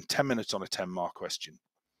spend 10 minutes on a 10-mark question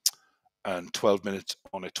and 12 minutes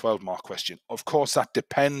on a 12-mark question. Of course, that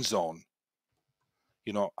depends on,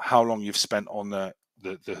 you know, how long you've spent on the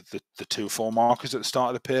 2 4-markers at the start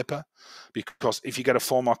of the paper. Because if you get a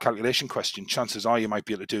 4-mark calculation question, chances are you might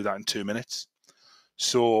be able to do that in 2 minutes.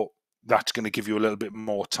 So that's going to give you a little bit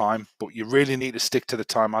more time, but you really need to stick to the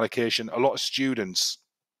time allocation. A lot of students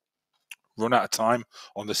run out of time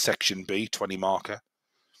on the section B 20-marker.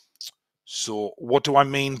 So what do I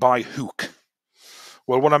mean by hook?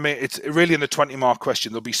 Well, what I mean, it's really in the 20-mark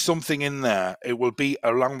question, there'll be something in there. It will be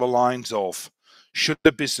along the lines of, should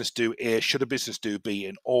a business do A, should a business do B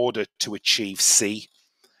in order to achieve C?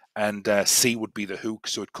 And C would be the hook.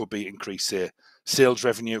 So it could be increase sales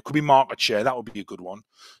revenue. It could be market share. That would be a good one.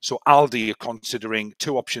 So Aldi are considering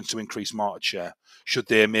 2 options to increase market share. Should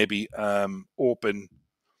they maybe open,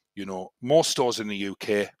 you know, more stores in the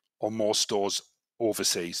UK or more stores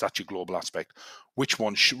overseas? That's your global aspect. Which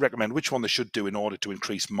one should recommend, which one they should do in order to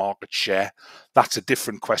increase market share? That's a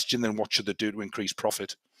different question than what should they do to increase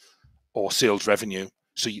profit or sales revenue.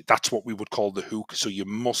 So that's what we would call the hook. So you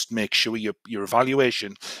must make sure your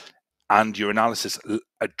evaluation and your analysis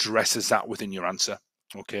addresses that within your answer.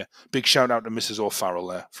 Okay. Big shout out to Mrs. O'Farrell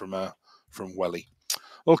there from Welly.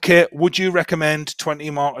 Okay. Would you recommend 20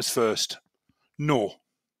 markers first? No,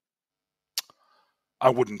 I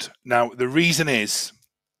wouldn't. Now, the reason is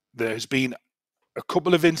there has been a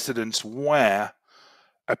couple of incidents where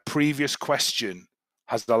a previous question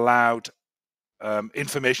has allowed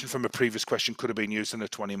information from a previous question could have been used in a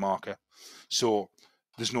 20 marker. So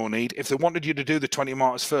there's no need. If they wanted you to do the 20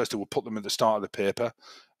 markers first, they would put them at the start of the paper.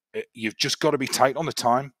 You've just got to be tight on the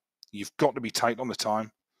time. You've got to be tight on the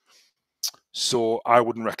time. So I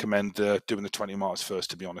wouldn't recommend doing the 20 markers first,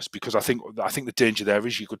 to be honest, because I think the danger there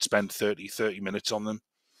is you could spend 30 minutes on them,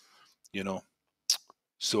 you know.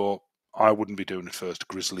 So I wouldn't be doing it first,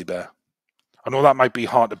 grizzly bear. I know that might be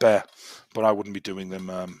hard to bear, but I wouldn't be doing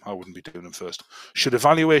them. I wouldn't be doing them first. Should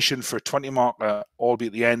evaluation for a 20 marker all be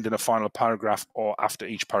at the end in a final paragraph or after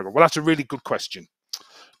each paragraph? Well, that's a really good question.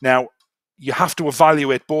 Now, you have to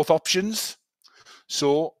evaluate both options.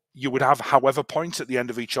 So you would have however points at the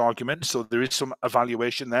end of each argument. So there is some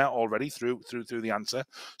evaluation there already through the answer.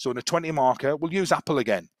 So in a 20 marker, we'll use Apple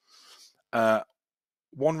again.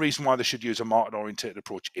 One reason why they should use a market-oriented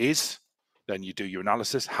approach is then you do your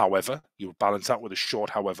analysis. However, you balance that with a short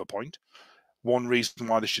however point. One reason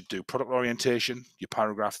why they should do product orientation, your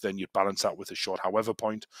paragraph, then you balance that with a short however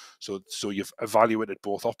point. So you've evaluated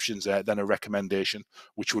both options there, then a recommendation,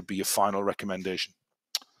 which would be your final recommendation.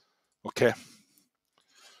 Okay.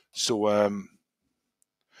 So, well,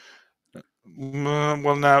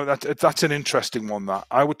 now that's an interesting one. That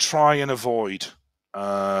I would try and avoid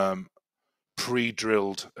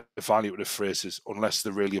pre-drilled evaluative phrases unless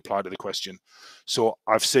they really apply to the question. So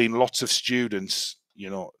I've seen lots of students,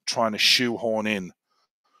 you know, trying to shoehorn in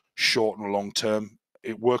short and long term.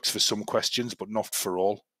 It works for some questions, but not for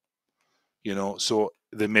all. You know, so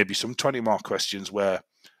there may be some 20-mark questions where,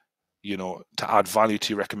 you know, to add value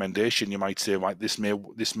to your recommendation, you might say, right, this may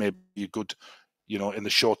be good, you know, in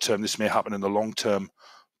the short term, this may happen in the long term,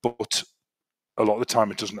 but a lot of the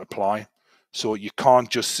time it doesn't apply. So you can't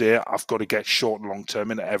just say I've got to get short and long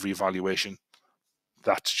term into every evaluation.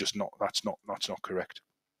 That's just not correct.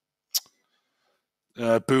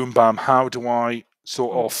 Boom bam. How do I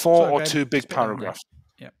or two big paragraphs?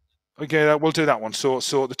 Yeah. Okay, we'll do that one. So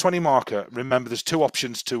the 20 marker. Remember, there's 2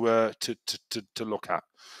 options to look at.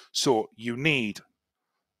 So you need.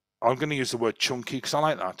 I'm going to use the word chunky because I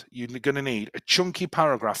like that. You're going to need a chunky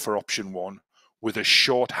paragraph for option 1 with a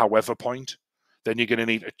short however point. Then you're going to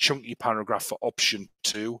need a chunky paragraph for option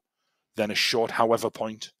 2, then a short however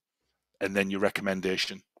point, and then your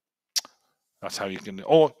recommendation. That's how you can.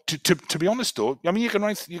 Or to be honest, though, I mean, you can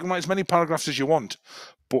write as many paragraphs as you want,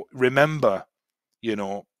 but remember, you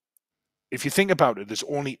know, if you think about it, there's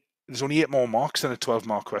only 8 more marks than a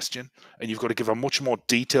 12-mark question, and you've got to give a much more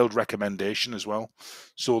detailed recommendation as well.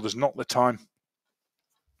 So there's not the time.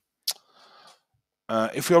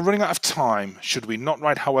 If we are running out of time, should we not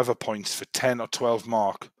write however points for 10 or 12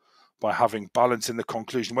 mark by having balance in the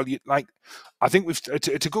conclusion? Well, I think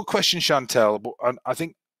it's a good question, Chantel, but I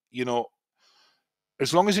think, you know,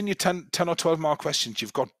 as long as in your 10 or 12 mark questions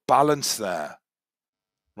you've got balance there,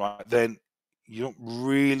 right, then you don't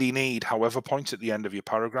really need however points at the end of your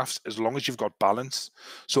paragraphs, as long as you've got balance.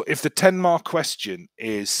 So if the 10-mark question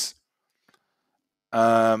is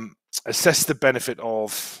assess the benefit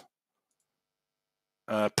of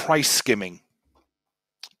price skimming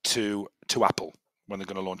to Apple when they're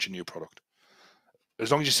going to launch a new product,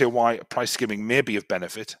 as long as you say why price skimming may be of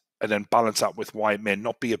benefit, and then balance that with why it may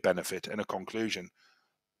not be a benefit in a conclusion,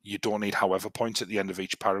 you don't need however points at the end of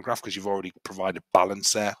each paragraph because you've already provided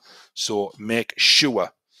balance there. So make sure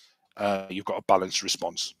you've got a balanced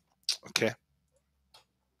response. Okay.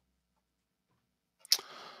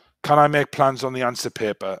 Can I make plans on the answer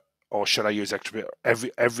paper, or should I use extra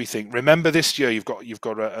everything? Remember, this year you've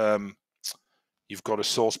got a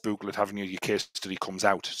source booklet, haven't you? Your case study comes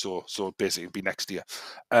out, so basically it'll be next year.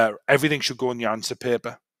 Everything should go in your answer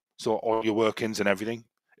paper, so all your work-ins and everything,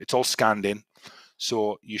 it's all scanned in.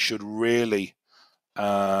 So you should really, you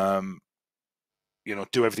know,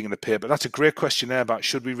 do everything in the paper. That's a great question there about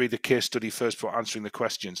should we read the case study first before answering the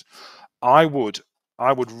questions. I would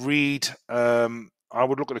read. I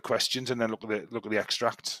would look at the questions and then look at the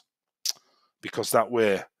extracts, because that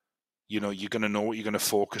way, you know, you're going to know what you're going to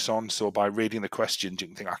focus on. So by reading the questions, you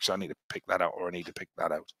can think, actually, I need to pick that out, or I need to pick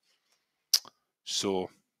that out.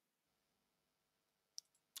 So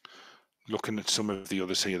looking at some of the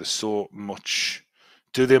others here, there's so much.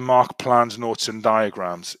 Do they mark plans, notes, and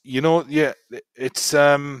diagrams? You know, yeah, it's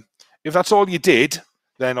if that's all you did,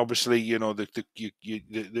 then obviously, you know,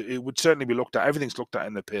 it would certainly be looked at. Everything's looked at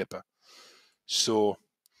in the paper. So,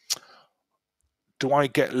 do I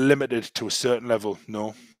get limited to a certain level?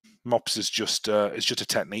 No, MOPS is just a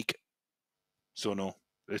technique. So no,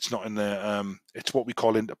 it's not in the. It's what we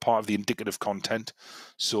call part of the indicative content.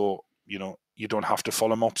 So, you know, you don't have to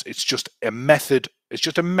follow MOPS. It's just a method. It's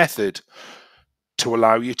just a method to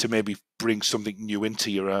allow you to maybe bring something new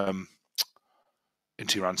into your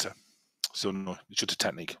answer. So no, it's just a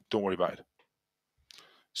technique. Don't worry about it.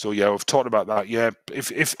 So yeah, we've talked about that. Yeah,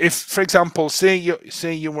 if for example, say you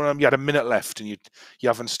had a minute left and you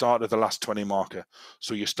haven't started the last 20 marker,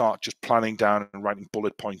 so you start just planning down and writing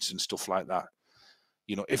bullet points and stuff like that.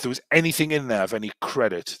 You know, if there was anything in there of any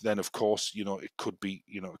credit, then of course, you know, it could be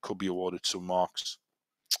awarded some marks.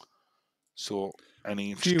 So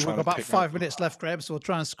we've got about 5 minutes left, Graham, so we'll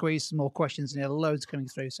try and squeeze some more questions in here. Loads coming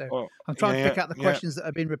through. So I'm trying to pick out the questions that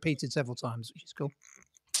have been repeated several times, which is cool.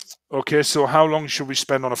 Okay, so how long should we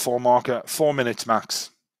spend on a 4-marker? 4 minutes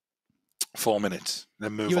max. 4 minutes,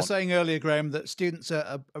 then move on. You were saying earlier, Graham, that students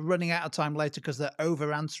are running out of time later because they're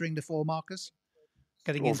over-answering the 4 markers,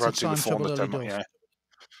 getting into time trouble early doors.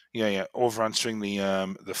 Yeah. Over answering the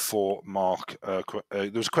 4-mark.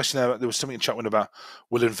 There was a question there. There was something in chat window about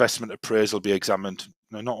will investment appraisal be examined?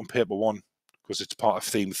 No, not on paper 1 because it's part of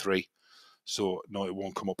theme 3. So no, it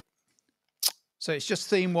won't come up. So it's just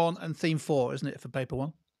theme 1 and theme 4, isn't it, for paper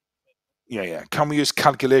 1? Yeah. Can we use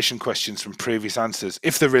calculation questions from previous answers?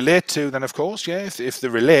 If they relate to, then of course, yeah. If they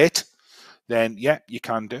relate, then yeah, you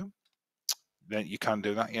can do. Then you can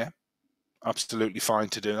do that, yeah. Absolutely fine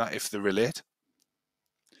to do that if they relate.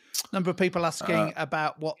 Number of people asking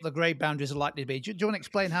about what the grade boundaries are likely to be. Do you want to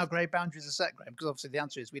explain how grade boundaries are set, Graham? Because obviously the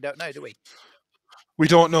answer is we don't know, do we? We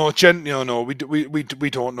don't know. No, we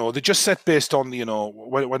don't know. They're just set based on, you know,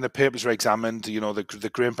 when the papers are examined, you know,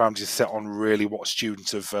 the grade boundaries are set on really what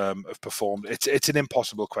students have performed. It's an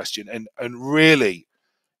impossible question, and really,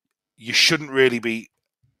 you shouldn't really be.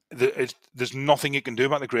 There's nothing you can do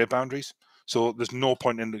about the grade boundaries. So there's no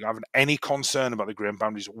point in having any concern about the grade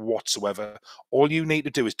boundaries whatsoever. All you need to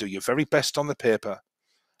do is do your very best on the paper,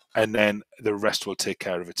 and then the rest will take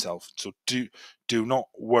care of itself. So do not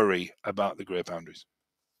worry about the grade boundaries.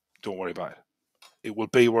 Don't worry about it. It will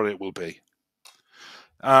be what it will be.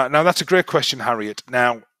 Now, that's a great question, Harriet.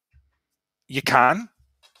 Now, you can,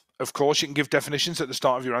 of course, you can give definitions at the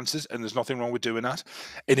start of your answers, and there's nothing wrong with doing that.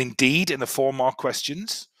 And indeed, in the 4-mark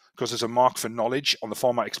questions, because there's a mark for knowledge on the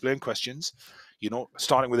 4-mark explain questions, you know,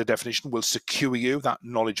 starting with a definition will secure you that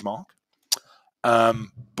knowledge mark.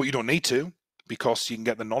 But you don't need to, because you can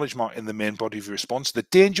get the knowledge mark in the main body of your response. The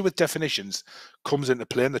danger with definitions comes into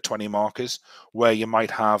play in the 20 markers, where you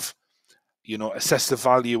might have, assess the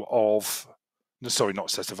value of, no, sorry, not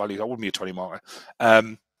assess the value, that wouldn't be a 20 marker.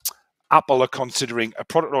 Apple are considering a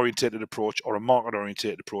product-orientated approach or a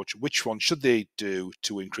market-orientated approach. Which one should they do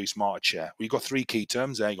to increase market share? Well, you've got three key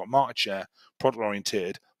terms there. You've got market share,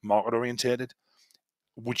 product-orientated, market-orientated.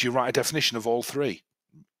 Would you write a definition of all three?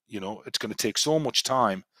 It's going to take so much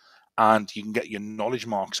time, and you can get your knowledge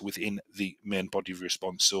marks within the main body of your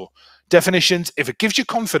response. So definitions, if it gives you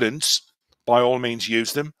confidence, by all means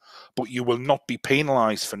use them, but you will not be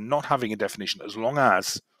penalized for not having a definition as long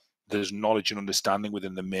as there's knowledge and understanding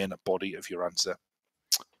within the main body of your answer.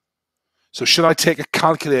 So should I take a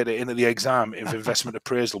calculator into the exam if investment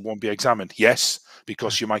appraisal won't be examined? Yes,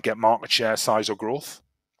 because you might get market share, size, or growth.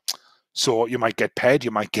 So you might get PED,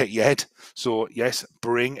 you might get YED. So yes,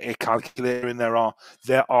 bring a calculator in.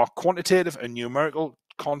 There are quantitative and numerical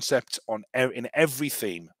concepts in every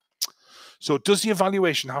theme. So does the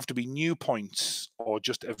evaluation have to be new points or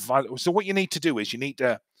just evaluate? So what you need to do is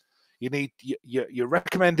your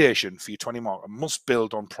recommendation for your 20 marker must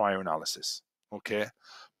build on prior analysis, okay?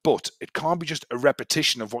 But it can't be just a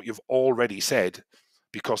repetition of what you've already said,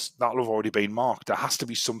 because that'll have already been marked. There has to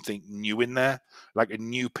be something new in there, like a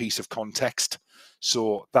new piece of context.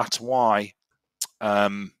 So that's why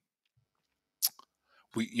that's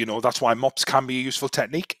why MOPS can be a useful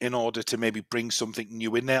technique, in order to maybe bring something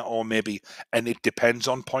new in there, or maybe an it depends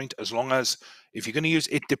on point. As long as, if you're going to use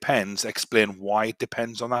it depends, explain why it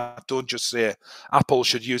depends on that. Don't just say Apple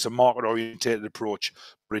should use a market-oriented approach,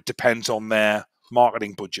 but it depends on their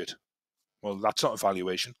marketing budget. Well, that's not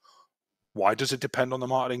evaluation. Why does it depend on the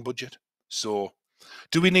marketing budget? So,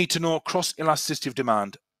 do we need to know cross-elasticity of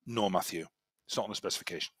demand? No, Matthew. It's not on the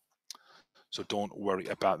specification. So don't worry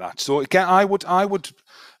about that. So again,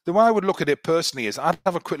 the way I would look at it personally is I'd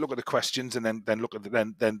have a quick look at the questions, and then look at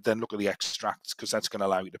the extracts, because that's going to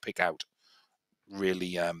allow you to pick out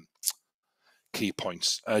really key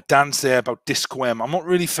points. Dan said about Disco M. I'm not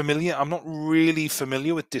really familiar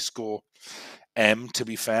with Disco M, to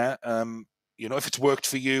be fair. If it's worked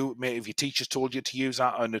for you, maybe if your teachers told you to use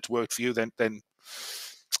that and it's worked for you, then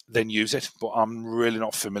use it. But I'm really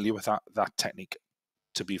not familiar with that technique,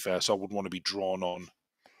 to be fair. So I wouldn't want to be drawn on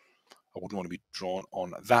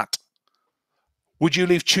that. Would you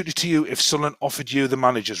leave tutor to you if someone offered you the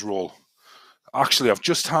manager's role? Actually, I've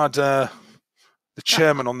just had the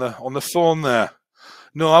chairman on the phone there.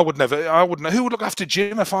 No, I would never. I wouldn't. Who would look after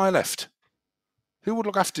Jim if I left? Who would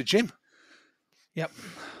look after Jim? Yep.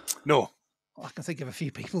 No. I can think of a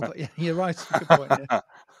few people, but yeah, you're right. Good point. Yeah.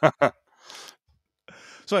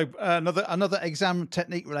 So another exam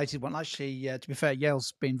technique related one. Actually, to be fair,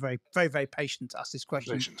 Yale's been very, very, very patient to ask this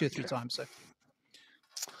question 2 or 3 times.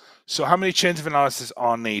 So how many chains of analysis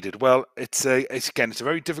are needed? Well, it's a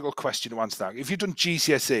very difficult question to answer that. If you've done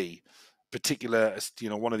GCSE, particular,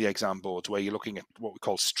 one of the exam boards where you're looking at what we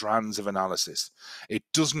call strands of analysis, it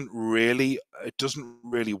doesn't really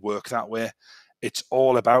work that way. It's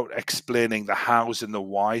all about explaining the hows and the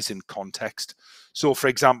whys in context. So, for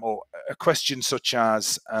example, a question such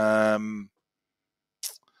as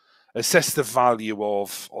assess the value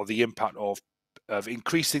of, or the impact of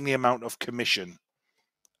increasing the amount of commission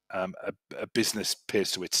a business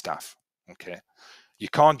pays to its staff. Okay, you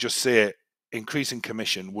can't just say increasing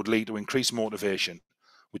commission would lead to increased motivation,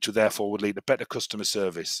 which would lead to better customer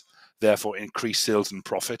service, therefore increased sales and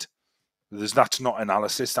profit. That's not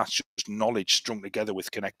analysis. That's just knowledge strung together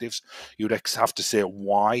with connectives. You'd have to say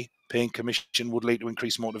why paying commission would lead to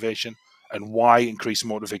increased motivation, and why increased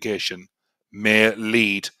motivation may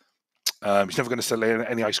lead. He's never going to sell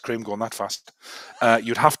any ice cream going that fast.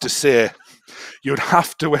 You'd have to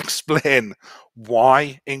explain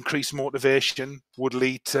why increased motivation would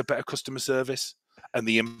lead to better customer service, and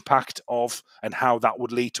the impact of, and how that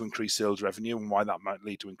would lead to increased sales revenue, and why that might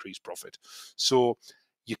lead to increased profit. So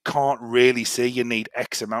you can't really say you need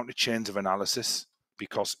X amount of chains of analysis,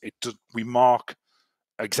 because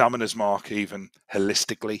examiners mark even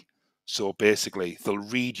holistically. So basically, they'll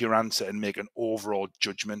read your answer and make an overall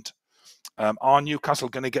judgment. Are Newcastle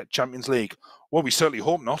going to get Champions League? Well, we certainly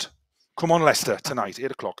hope not. Come on, Leicester, tonight,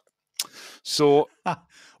 8 o'clock. So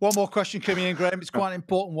one more question coming in, Graham. It's quite an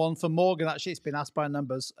important one for Morgan. Actually, it's been asked by a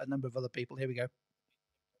number of other people. Here we go.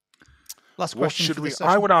 Last question. What should we?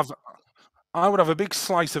 I would have a big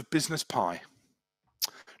slice of business pie.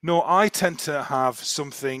 No, I tend to have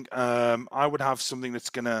something. I would have something that's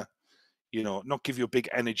gonna, not give you a big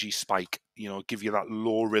energy spike. Give you that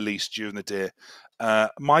low release during the day.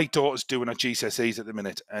 My daughter's doing her GCSEs at the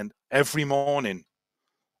minute, and every morning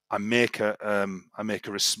I make her a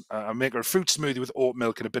fruit smoothie with oat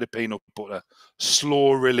milk and a bit of peanut butter,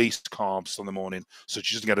 slow release carbs on the morning, so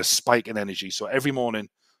she doesn't get a spike in energy. So every morning,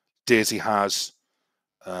 Daisy has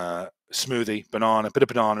smoothie, banana, a bit of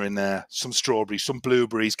banana in there, some strawberries, some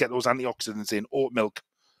blueberries, get those antioxidants in, oat milk,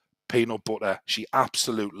 peanut butter. She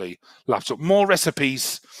absolutely laps up. More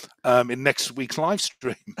recipes in next week's live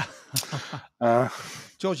stream.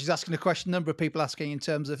 George is asking a question. A number of people asking in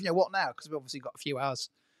terms of, what now? Because we've obviously got a few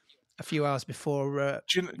hours before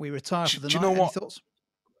we retire for the night. Do you know Any what? thoughts?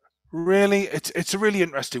 Really, it's a really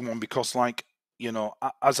interesting one because, like,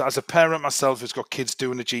 as a parent myself who's got kids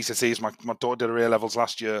doing the GCSEs, my daughter did her A-levels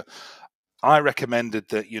last year. I recommended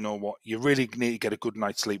that, you really need to get a good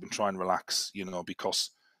night's sleep and try and relax,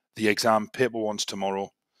 because the exam paper one's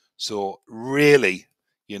tomorrow. So really,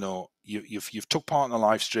 you've took part in the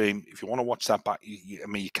live stream. If you want to watch that back,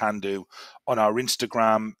 you can do. On our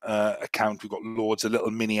Instagram account, we've got loads of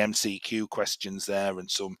little mini MCQ questions there and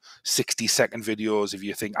some 60-second videos. If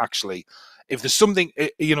you think, actually, if there's something,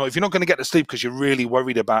 if you're not going to get to sleep because you're really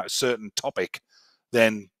worried about a certain topic,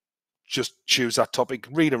 then just choose that topic,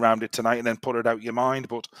 read around it tonight, and then put it out your mind.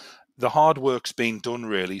 But the hard work's been done,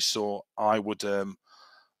 really. So I would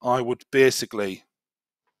basically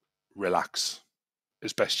relax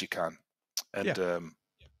as best you can, and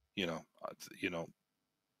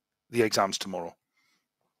the exam's tomorrow.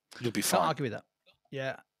 You'll be fine. Can't argue with that.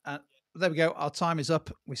 Yeah, there we go. Our time is up.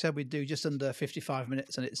 We said we'd do just under 55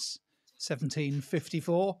 minutes, and it's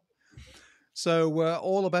 17:54. So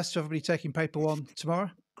all the best to everybody taking paper one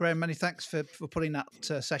tomorrow. Graham, many thanks for putting that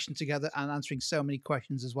session together and answering so many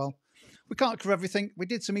questions as well. We can't cover everything. We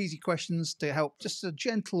did some easy questions to help, just a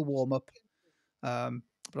gentle warm-up. But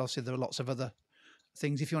obviously there are lots of other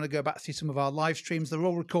things. If you want to go back through some of our live streams, they're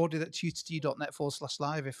all recorded at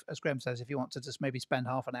tutortu.net/live. If, as Graham says, if you want to just maybe spend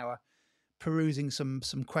half an hour perusing some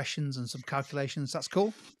questions and some calculations, that's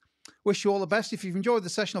cool. Wish you all the best. If you've enjoyed the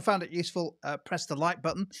session or found it useful, press the like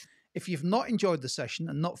button. If you've not enjoyed the session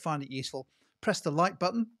and not found it useful, press the like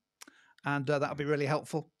button, and that'll be really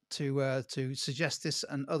helpful to suggest this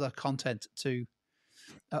and other content to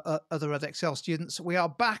other Edexcel students. We are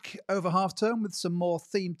back over half term with some more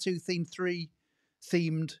Theme 2, Theme 3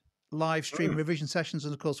 themed live stream revision sessions,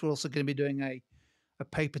 and of course we're also going to be doing a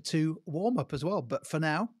paper 2 warm-up as well. But for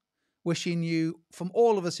now, wishing you, from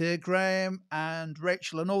all of us here, Graham and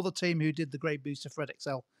Rachel and all the team who did the grade booster for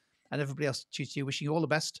Edexcel and everybody else at TutorU, wishing you all the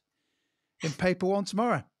best in paper 1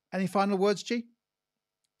 tomorrow. Any final words, G?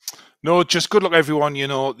 No, just good luck, everyone.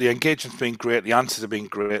 The engagement's been great. The answers have been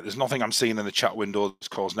great. There's nothing I'm seeing in the chat window that's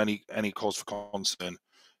causing any cause for concern.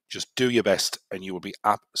 Just do your best and you will be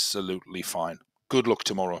absolutely fine. Good luck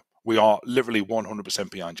tomorrow. We are literally 100%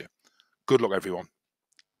 behind you. Good luck, everyone.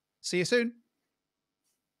 See you soon.